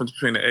 the difference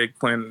between an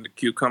eggplant and a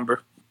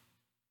cucumber?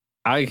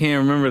 I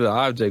can't remember the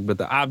object, but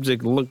the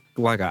object looked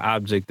like an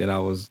object that I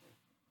was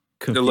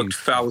confused. It looked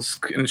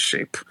phallic in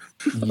shape.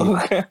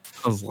 Yeah. Okay.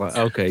 I was like,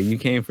 okay, you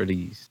came for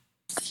these.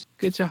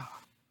 Good job.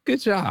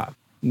 Good job.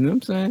 You know what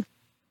I'm saying?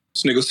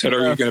 This nigga said,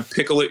 "Are you going to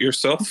pickle it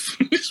yourself?"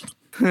 It's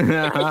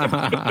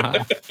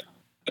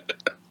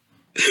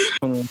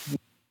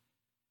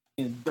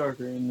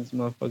darker in this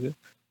motherfucker.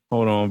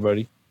 Hold on,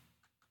 buddy.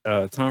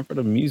 Time for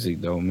the music,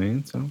 though,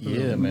 man.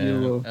 Yeah,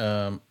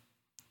 man.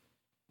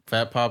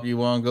 Fat Pop, you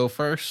want to go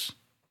first?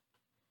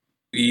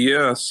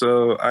 Yeah,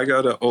 so I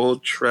got an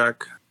old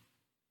track.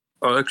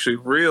 Oh, actually,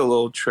 real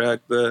old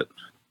track that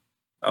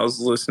I was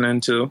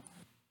listening to.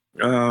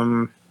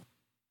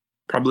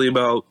 Probably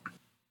about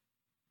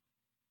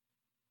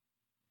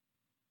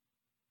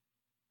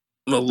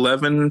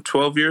 11,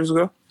 12 years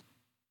ago.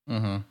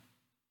 Mm-hmm.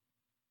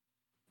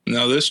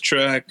 Now, this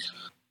track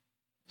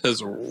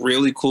has a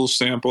really cool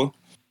sample.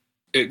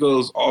 It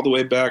goes all the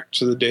way back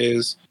to the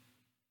days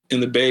in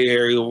the Bay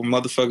Area where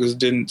motherfuckers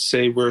didn't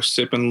say we're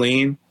sipping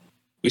lean.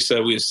 We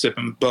said we were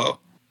sipping Bo.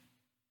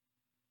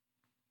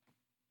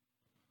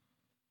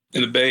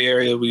 In the Bay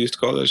Area, we used to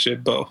call that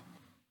shit Bo.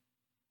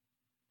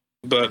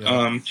 But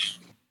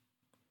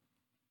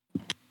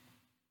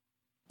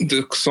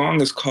the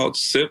song is called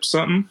Sip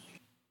Something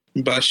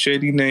by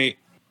Shady Nate,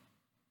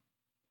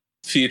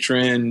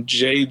 featuring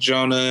Jay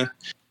Jonah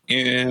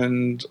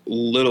and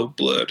Little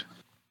Blood.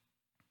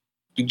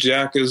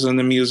 Jack is in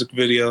the music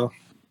video.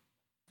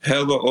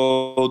 Hella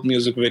old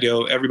music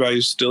video.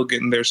 Everybody's still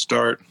getting their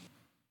start.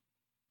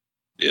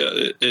 Yeah,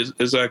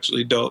 it's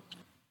actually dope.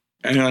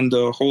 And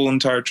the whole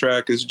entire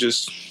track is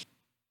just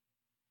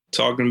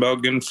talking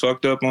about getting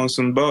fucked up on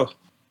some Bo.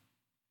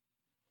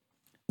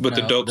 With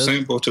the dope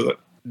sample to it.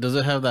 Does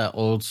it have that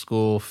old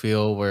school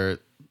feel where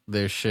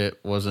their shit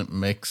wasn't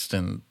mixed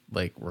and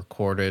like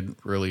recorded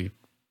really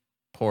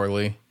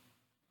poorly?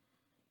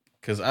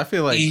 Because I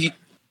feel like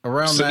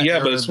around that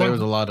era, there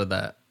was a lot of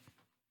that.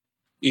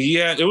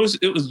 Yeah, it was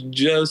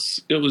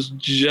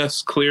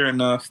just clear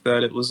enough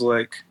that it was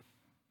like,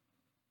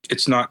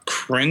 it's not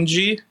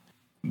cringy,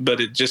 but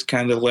it just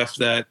kind of left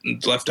that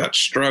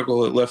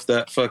struggle. It left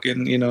that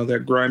fucking,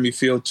 that grimy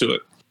feel to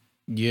it.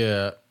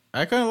 Yeah,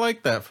 I kind of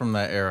like that from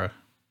that era,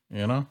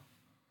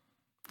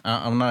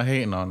 I'm not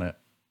hating on it.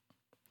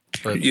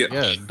 But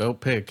yeah,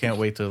 dope pick. Can't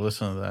wait to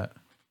listen to that.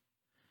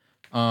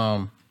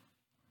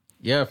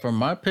 Yeah, for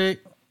my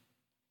pick,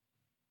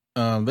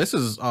 this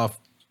is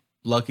off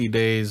Lucky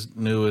Day's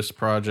newest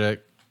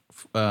project,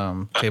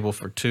 Table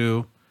for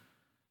Two.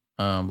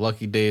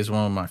 Lucky Day is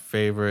one of my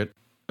favorite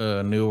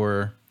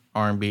newer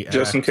R&B acts.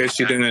 Just in case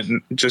you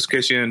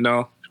didn't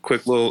know,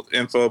 quick little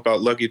info about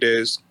Lucky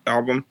Day's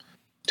album,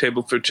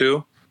 Table for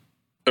Two.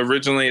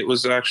 Originally, it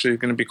was actually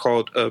going to be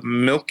called a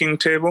milking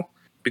table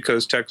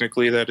because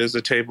technically that is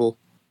a table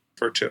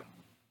for two.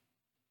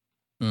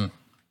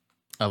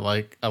 I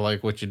like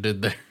what you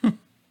did there.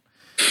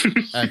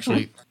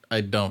 Actually,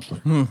 I don't.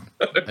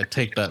 I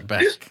take that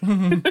back.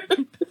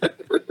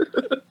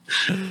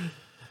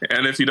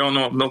 And if you don't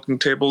know what milking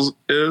tables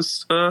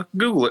is,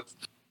 Google it.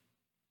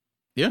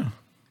 Yeah.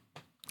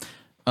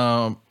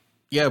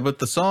 Yeah, but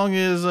the song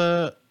is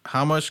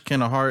How Much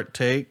Can a Heart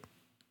Take?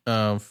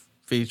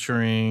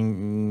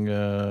 Featuring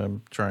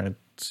trying to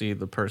see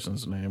the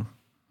person's name.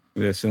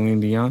 Is that Celine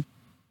Dion?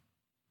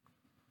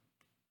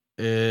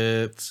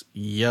 It's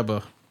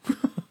Yebba.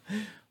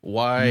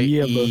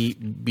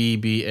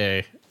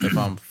 Yebba. If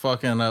I'm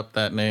fucking up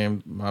that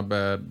name, my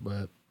bad.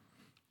 But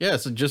yeah,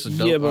 it's just a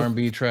dope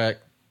R&B track.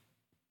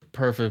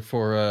 Perfect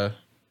for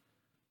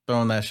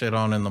throwing that shit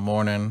on in the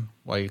morning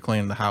while you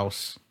clean the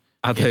house.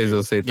 I thought you were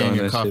going to say throwing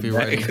your that coffee shit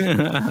ready.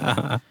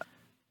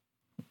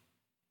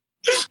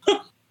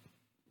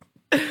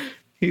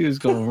 He was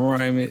gonna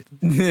rhyme it.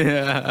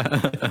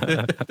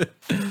 Yeah.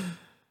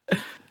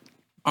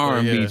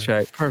 R&B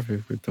track,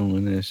 perfect for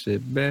throwing that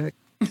shit back.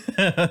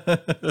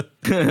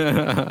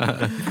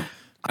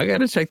 I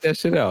gotta check that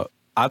shit out.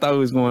 I thought it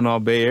was going all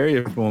Bay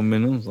Area for a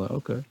minute. I was like,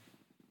 okay.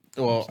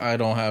 Well, I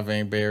don't have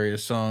any Bay Area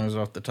songs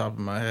off the top of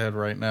my head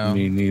right now.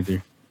 Me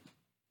neither.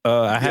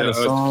 I had a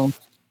song,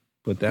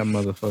 but that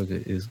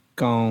motherfucker is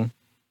gone.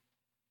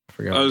 I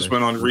forgot. I just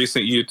went on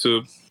recent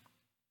YouTube.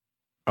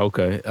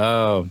 Okay.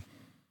 I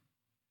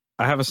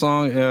have a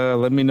song.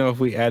 Let me know if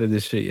we added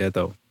this shit yet,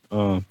 though.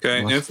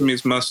 Okay,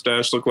 Infamy's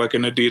mustache looked like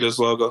an Adidas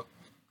logo.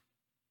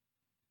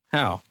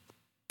 How?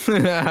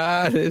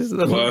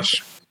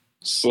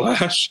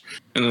 slash,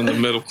 and in the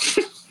middle.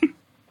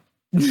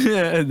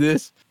 Yeah,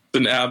 this.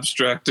 An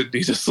abstract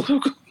Adidas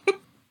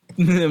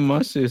logo.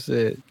 My shit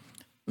said.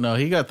 No,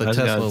 he got the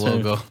Tesla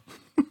logo.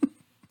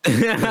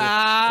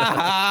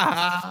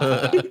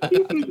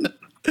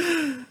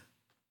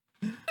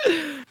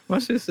 My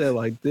shit said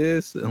like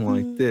this and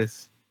like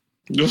this.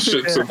 Your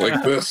shit said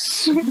like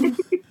this.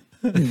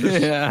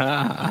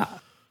 Yeah.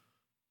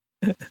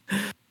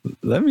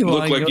 Let me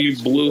look like you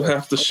blew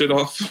half the shit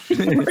off.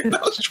 I'm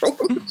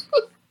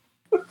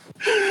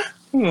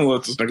gonna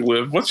let this nigga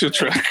live. What's your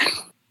track?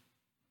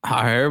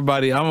 All right,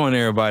 everybody. I want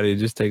everybody to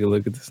just take a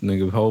look at this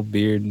nigga, whole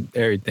beard and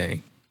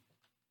everything.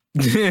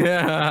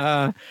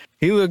 Yeah,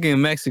 he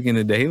looking Mexican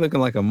today. He looking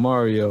like a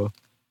Mario.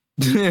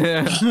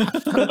 That's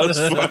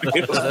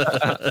funny.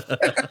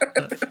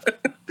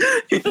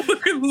 He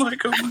looking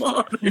like a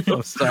Mario.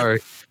 I'm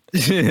sorry.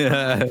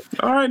 Yeah.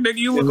 All right, nigga,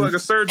 you look like a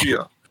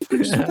Sergio.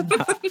 If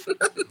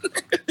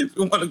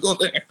you want to go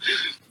there.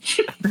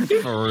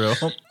 For real.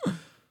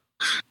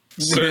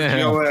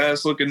 Sergio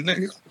ass looking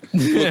nigga.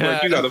 Look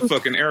like you got a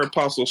fucking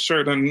Aeropostale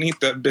shirt underneath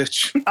that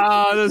bitch.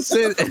 Oh, that's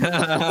it.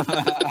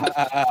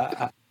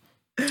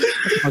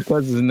 My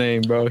cousin's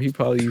name, bro. He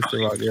probably used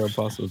to rock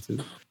Aeropostale too.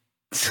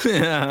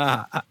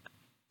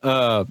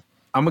 I'm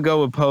gonna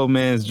go with Poe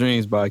Man's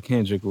Dreams by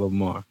Kendrick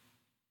Lamar.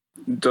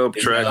 Dope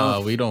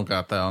track. We don't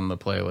got that on the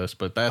playlist,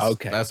 but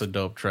that's a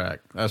dope track.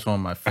 That's one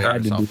of my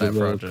favorites off that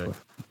project.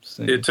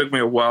 It took me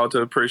a while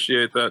to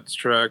appreciate that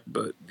track,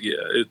 but yeah,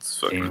 it's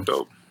fucking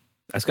dope.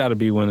 That's got to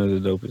be one of the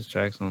dopest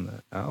tracks on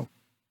that album.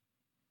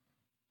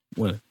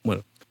 What's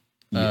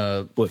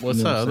the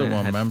other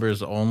one?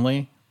 Members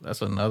Only.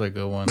 That's another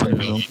good one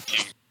too,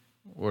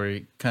 where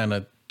he kind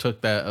of took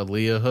that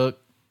Aaliyah hook.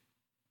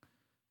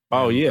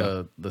 Oh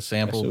yeah, the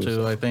sample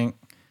too. I think.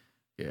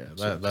 Yeah,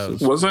 that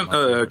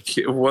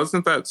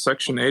wasn't that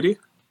Section 80?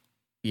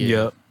 Yeah.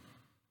 Yep.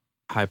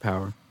 High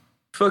Power.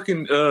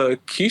 Fucking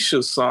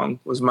Keisha's song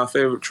was my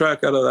favorite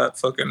track out of that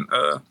fucking.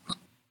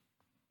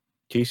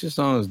 Keisha's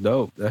song is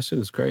dope. That shit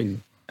is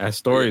crazy. That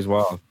story is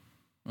wild.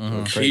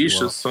 Mm-hmm.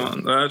 Keisha's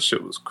song, that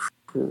shit was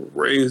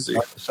crazy.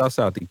 Shouts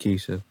out to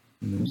Keisha.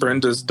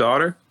 Brenda's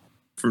daughter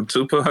from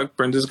Tupac.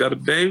 Brenda's got a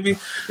baby.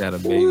 Got a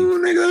baby. Ooh,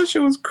 nigga, that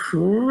shit was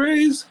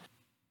crazy.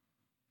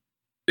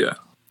 Yeah.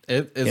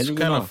 It's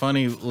kind of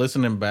funny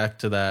listening back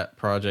to that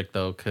project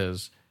though,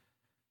 because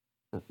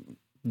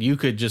you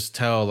could just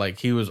tell like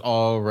he was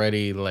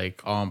already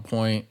like on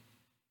point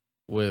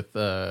with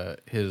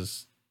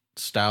his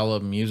style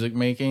of music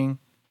making,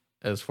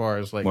 as far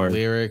as like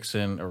lyrics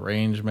and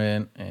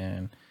arrangement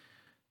and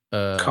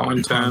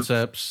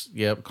concepts.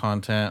 Yep,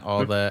 content,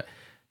 all that.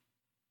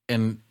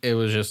 And it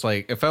was just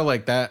like, it felt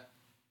like that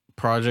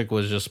project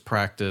was just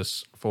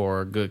practice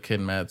for Good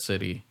Kid, Mad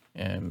City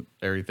and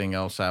everything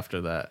else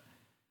after that.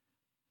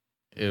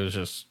 It was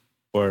just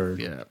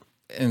yeah,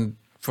 and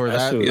for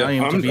that, not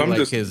even to be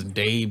like his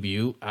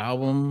debut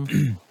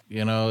album.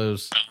 You know, it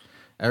was.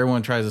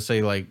 Everyone tries to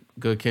say like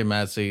Good Kid,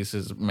 Mad City is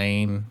his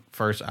main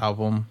first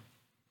album.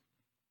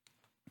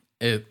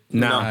 I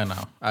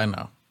know.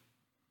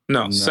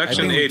 No,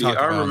 Section 80.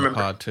 I remember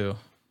pod too.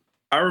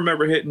 I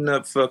remember hitting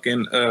up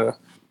fucking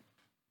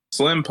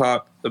Slim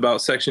Pop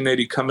about Section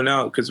 80 coming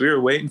out because we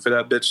were waiting for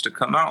that bitch to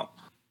come out,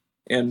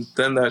 and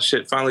then that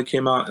shit finally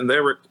came out, and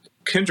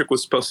Kendrick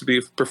was supposed to be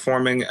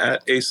performing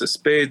at Ace of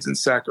Spades in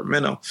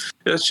Sacramento.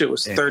 That shit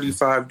was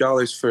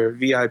 $35 for a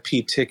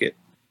VIP ticket.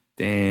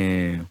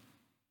 Damn.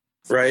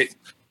 Right?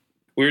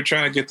 We were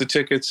trying to get the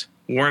tickets,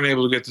 weren't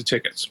able to get the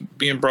tickets.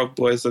 Being broke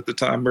boys at the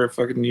time, we were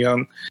fucking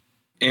young.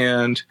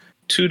 And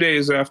 2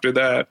 days after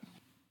that,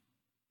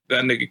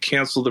 that nigga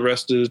canceled the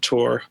rest of the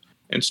tour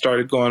and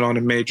started going on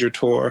a major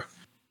tour,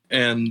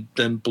 and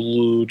then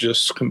blew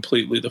just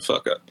completely the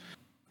fuck up.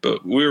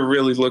 But we were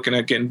really looking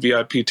at getting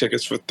VIP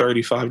tickets for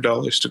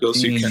 $35 to go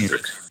see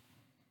Kendrick.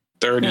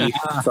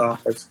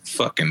 $35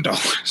 fucking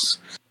dollars.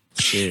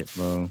 Shit,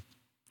 bro.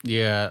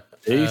 Yeah.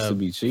 It used to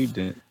be cheap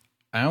then.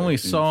 I only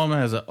saw him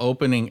as an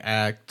opening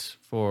act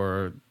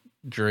for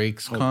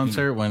Drake's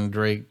concert when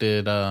Drake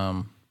did,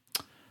 what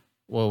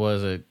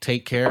was it?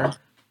 Take Care.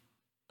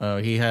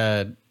 He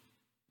had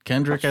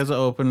Kendrick as an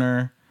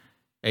opener,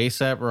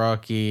 A$AP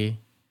Rocky,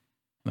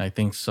 and I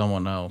think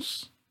someone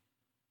else.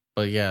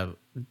 But yeah,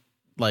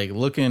 like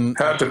looking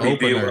had to be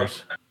openers.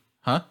 D-Lo.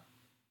 Huh?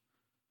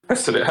 I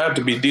said it had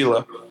to be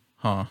D-Lo.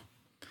 Huh.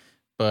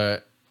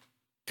 But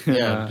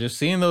yeah, just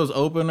seeing those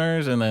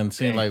openers and then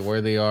seeing like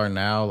where they are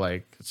now,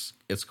 like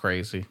it's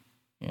crazy,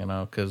 you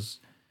know, because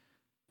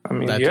I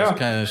mean, that just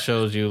kind of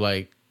shows you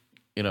like,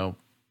 you know,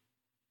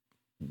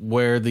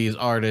 where these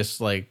artists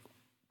like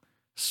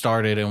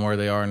started and where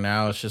they are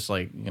now. It's just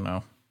like, you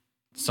know,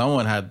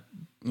 someone had,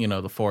 you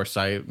know, the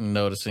foresight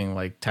noticing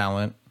like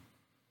talent.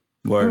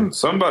 Word.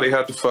 Somebody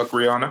had to fuck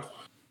Rihanna.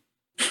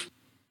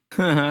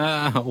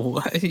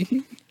 What?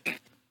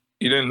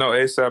 You didn't know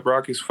ASAP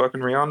Rocky's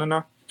fucking Rihanna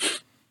now?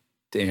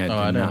 Damn,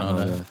 I didn't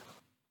know that.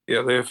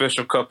 Yeah, the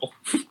official couple.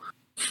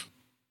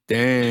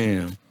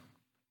 Damn.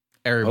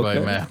 Everybody,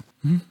 Okay.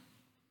 man.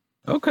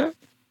 Okay.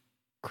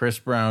 Chris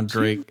Brown,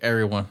 Drake,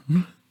 everyone.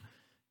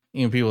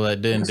 Even people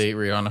that didn't date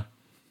Rihanna.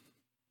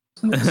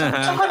 I'm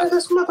tired of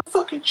this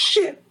motherfucking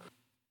shit.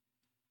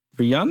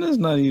 Rihanna's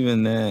not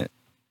even that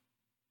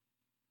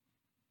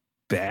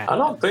bad. I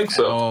don't think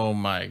so. Oh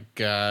my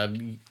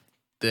God.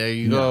 There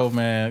you go,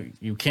 man.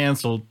 You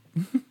canceled.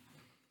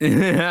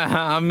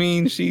 I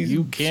mean, she's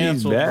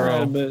canceled,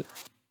 bad, bro. but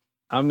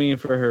I mean,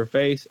 for her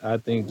face, I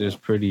think there's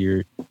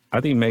prettier.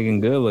 I think Megan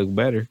Good look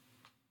better.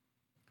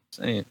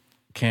 Saying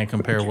Can't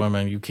compare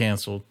women. You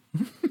canceled.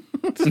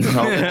 But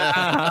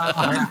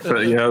yeah,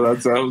 that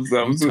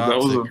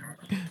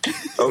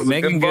was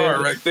Megan a good bar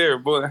Good- right there,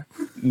 boy.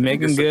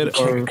 Megan Good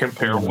You or can't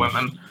compare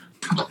women.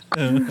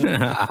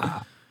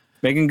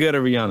 Megan Good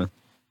or Rihanna?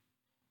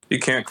 You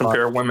can't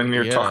compare women.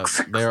 You're Yeah,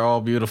 toxic. they're all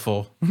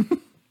beautiful.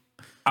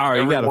 All right,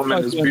 you Every got to woman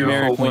fuck is the beautiful.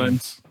 American one.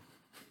 Queens.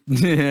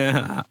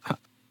 Yeah.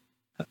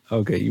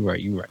 Okay, you're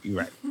right.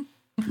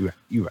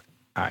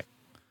 All right,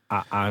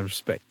 I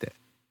respect that.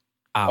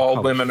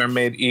 All women are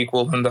made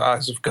equal in the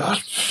eyes of God.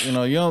 You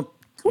know, you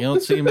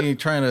don't see me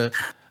trying to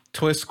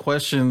twist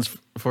questions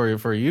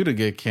for you to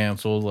get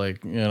canceled.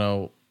 Like, you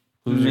know,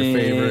 who's your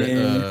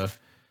favorite?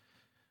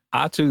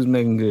 I choose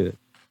Megan Good.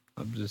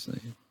 I'm just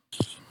saying.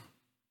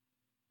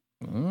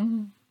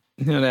 You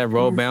know that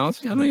roll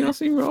bounce? I know y'all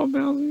seen roll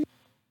bounce.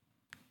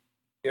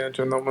 Yeah,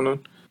 turn that one on.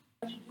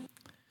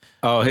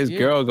 Oh, his Yeah.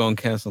 girl gonna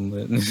cancel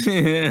it.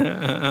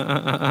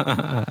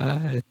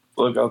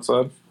 Look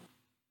outside.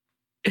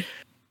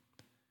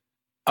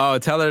 Oh,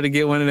 tell her to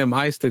get one of them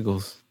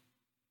icicles.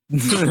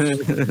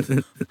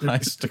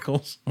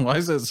 Icicles. Why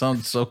does it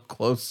sound so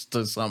close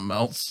to something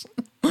else?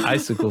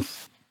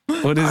 Icicles.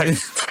 What is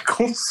Ice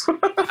tickles.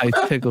 it?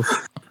 Icicles.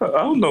 I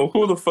don't know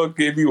who the fuck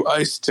gave you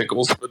ice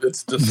tickles, but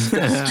it's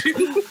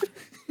disgusting.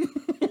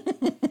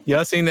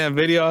 Y'all seen that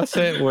video I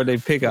sent where they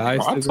pick an I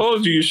icicle?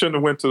 told you shouldn't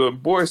have went to the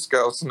Boy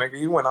Scouts, nigga.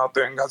 You went out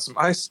there and got some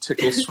ice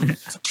tickles from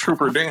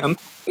Trooper Dan.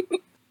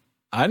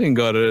 I ain't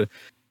go to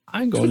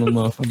no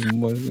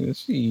motherfucking Boy Scouts.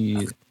 Shit.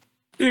 You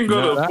didn't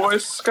go No, to the that- Boy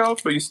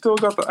Scouts, but you still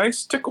got the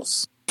ice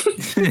tickles.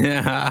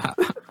 Yeah.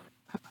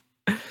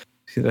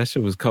 See, that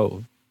shit was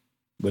cold.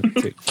 But it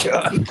ticked.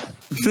 God.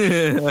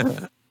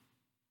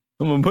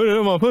 I'm gonna put it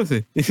in my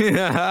pussy.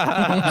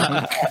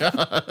 God,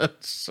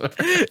 sorry.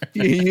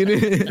 You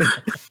did.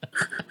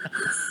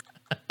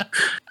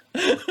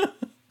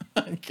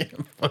 I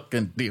can't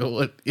fucking deal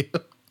with you.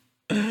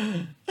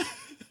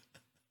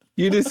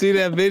 You didn't see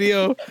that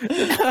video?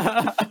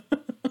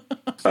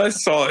 I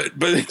saw it,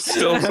 but it's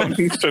still something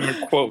you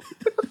shouldn't quote.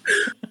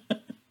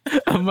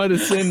 I'm about to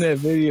send that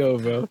video,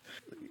 bro.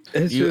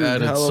 That shit You was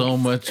added hella- so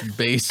much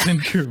bass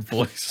in your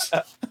voice.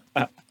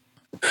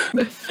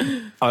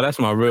 Oh, that's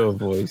my real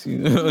voice. You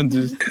know,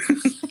 just.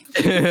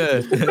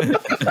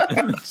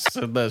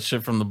 Said that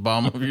shit from the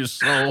bottom of your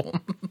soul.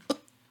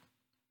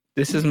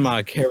 This is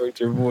my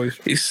character voice.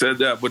 He said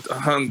that with the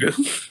hunger.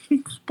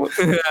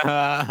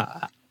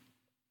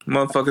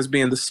 Motherfuckers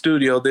be in the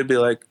studio, they'd be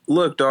like,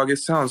 look, dog, it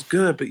sounds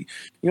good, but you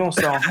don't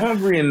sound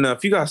hungry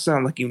enough. You gotta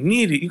sound like you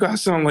need it. You gotta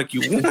sound like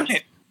you want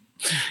it.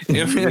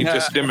 Infinitely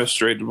just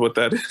demonstrated what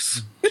that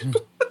is.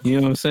 You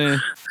know what I'm saying?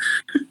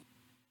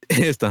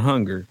 It's the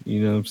hunger.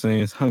 You know what I'm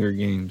saying? It's Hunger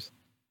Games.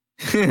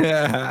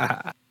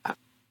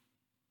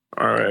 All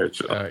right,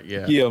 y'all.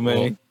 Yeah. Yeah, man.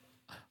 Well,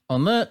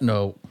 on that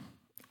note,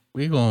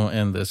 we're gonna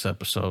end this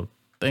episode.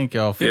 Thank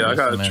y'all for Yeah, I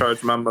listening. gotta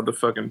charge my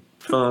motherfucking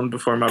phone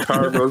before my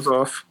power goes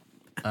off.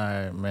 All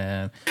right,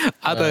 man.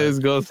 I thought it was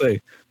gonna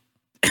say.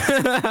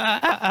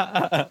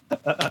 I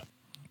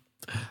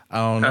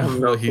don't I know have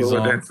no what he's clue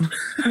what on.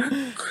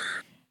 that-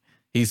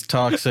 He's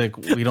toxic.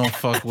 We don't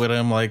fuck with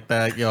him like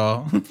that,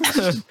 y'all.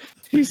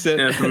 He said,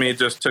 Infamy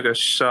just took a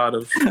shot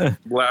of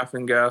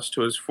laughing gas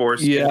to his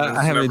foreskin. Yeah, It's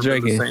I haven't never been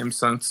drank the it. same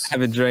since. I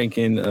haven't drank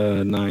in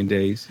 9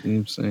 days. You know what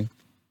I'm saying?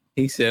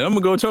 He said, I'm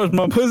gonna go charge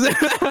my pussy.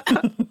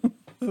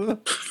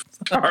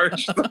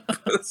 Charge the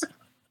pussy.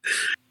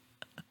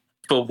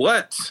 For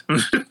what?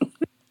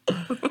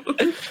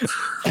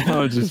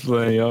 I'm just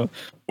playing, y'all.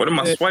 What am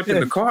I swiping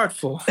the card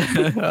for?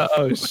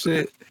 Oh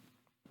shit.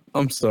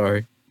 I'm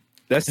sorry.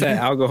 That's that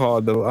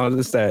alcohol though. Oh,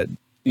 that's that,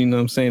 you know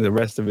what I'm saying? The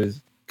rest of it's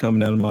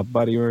coming out of my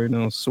body right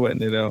now. I'm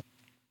sweating it out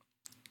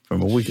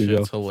from a week ago.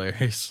 It's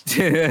hilarious.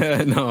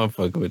 No, I'm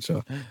fucking with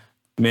y'all.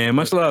 Man,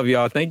 much love,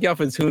 y'all. Thank y'all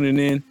for tuning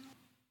in.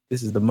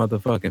 This is the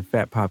motherfucking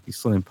Fat Poppy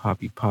Slim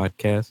Poppy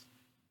podcast.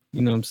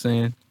 You know what I'm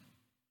saying?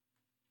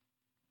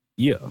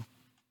 Yeah.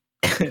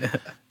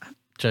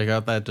 Check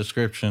out that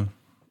description.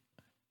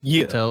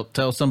 Yeah.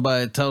 Tell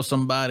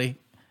somebody.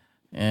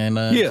 And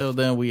until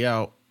then, we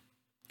out.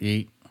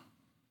 Eat.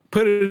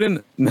 Put it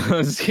in.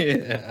 No,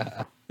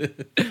 yeah.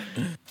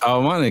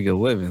 Oh, my nigga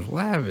living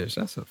lavish.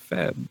 That's a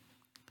fat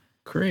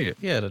crib.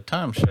 Yeah, the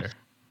timeshare.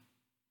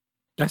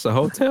 That's a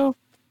hotel?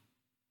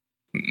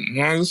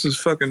 No, this is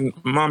fucking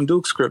Mom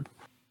Duke's crib.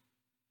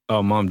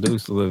 Oh, Mom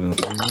Duke's living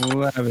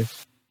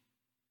lavish.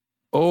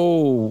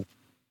 Oh,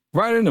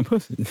 right in the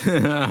pussy.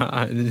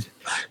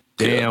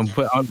 Damn.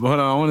 Hold on.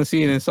 I want to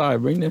see it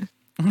inside. Bring that.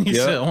 He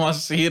said, I want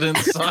to see it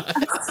inside.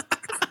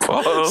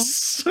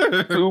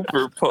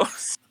 Super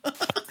puss.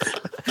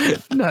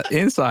 Not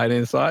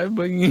inside,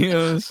 but you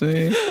know what I'm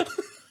saying?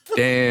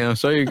 Damn,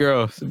 show your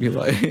girl to be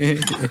like,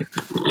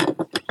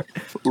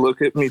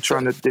 look at me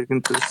trying to dig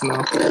into the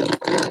snow.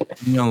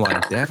 you don't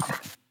like that?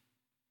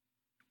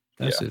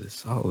 That shit is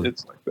solid.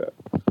 It's like that.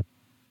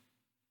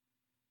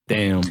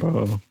 Damn,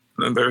 bro.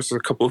 And there's a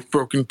couple of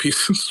broken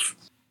pieces.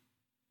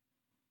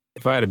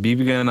 If I had a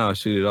BB gun, I'll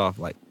shoot it off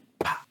like,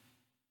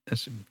 that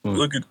should be fun.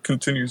 Look, it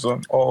continues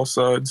on all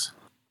sides.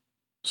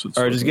 So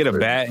or just get a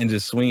bat and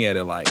just swing at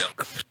it like,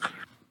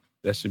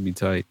 that should be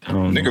tight.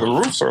 Nigga, the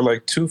roofs are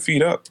like 2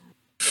 feet up.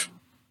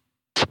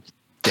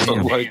 Damn. So,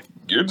 like,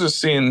 you're just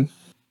seeing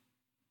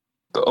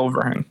the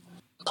overhang.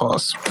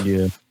 Pause.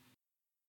 Yeah.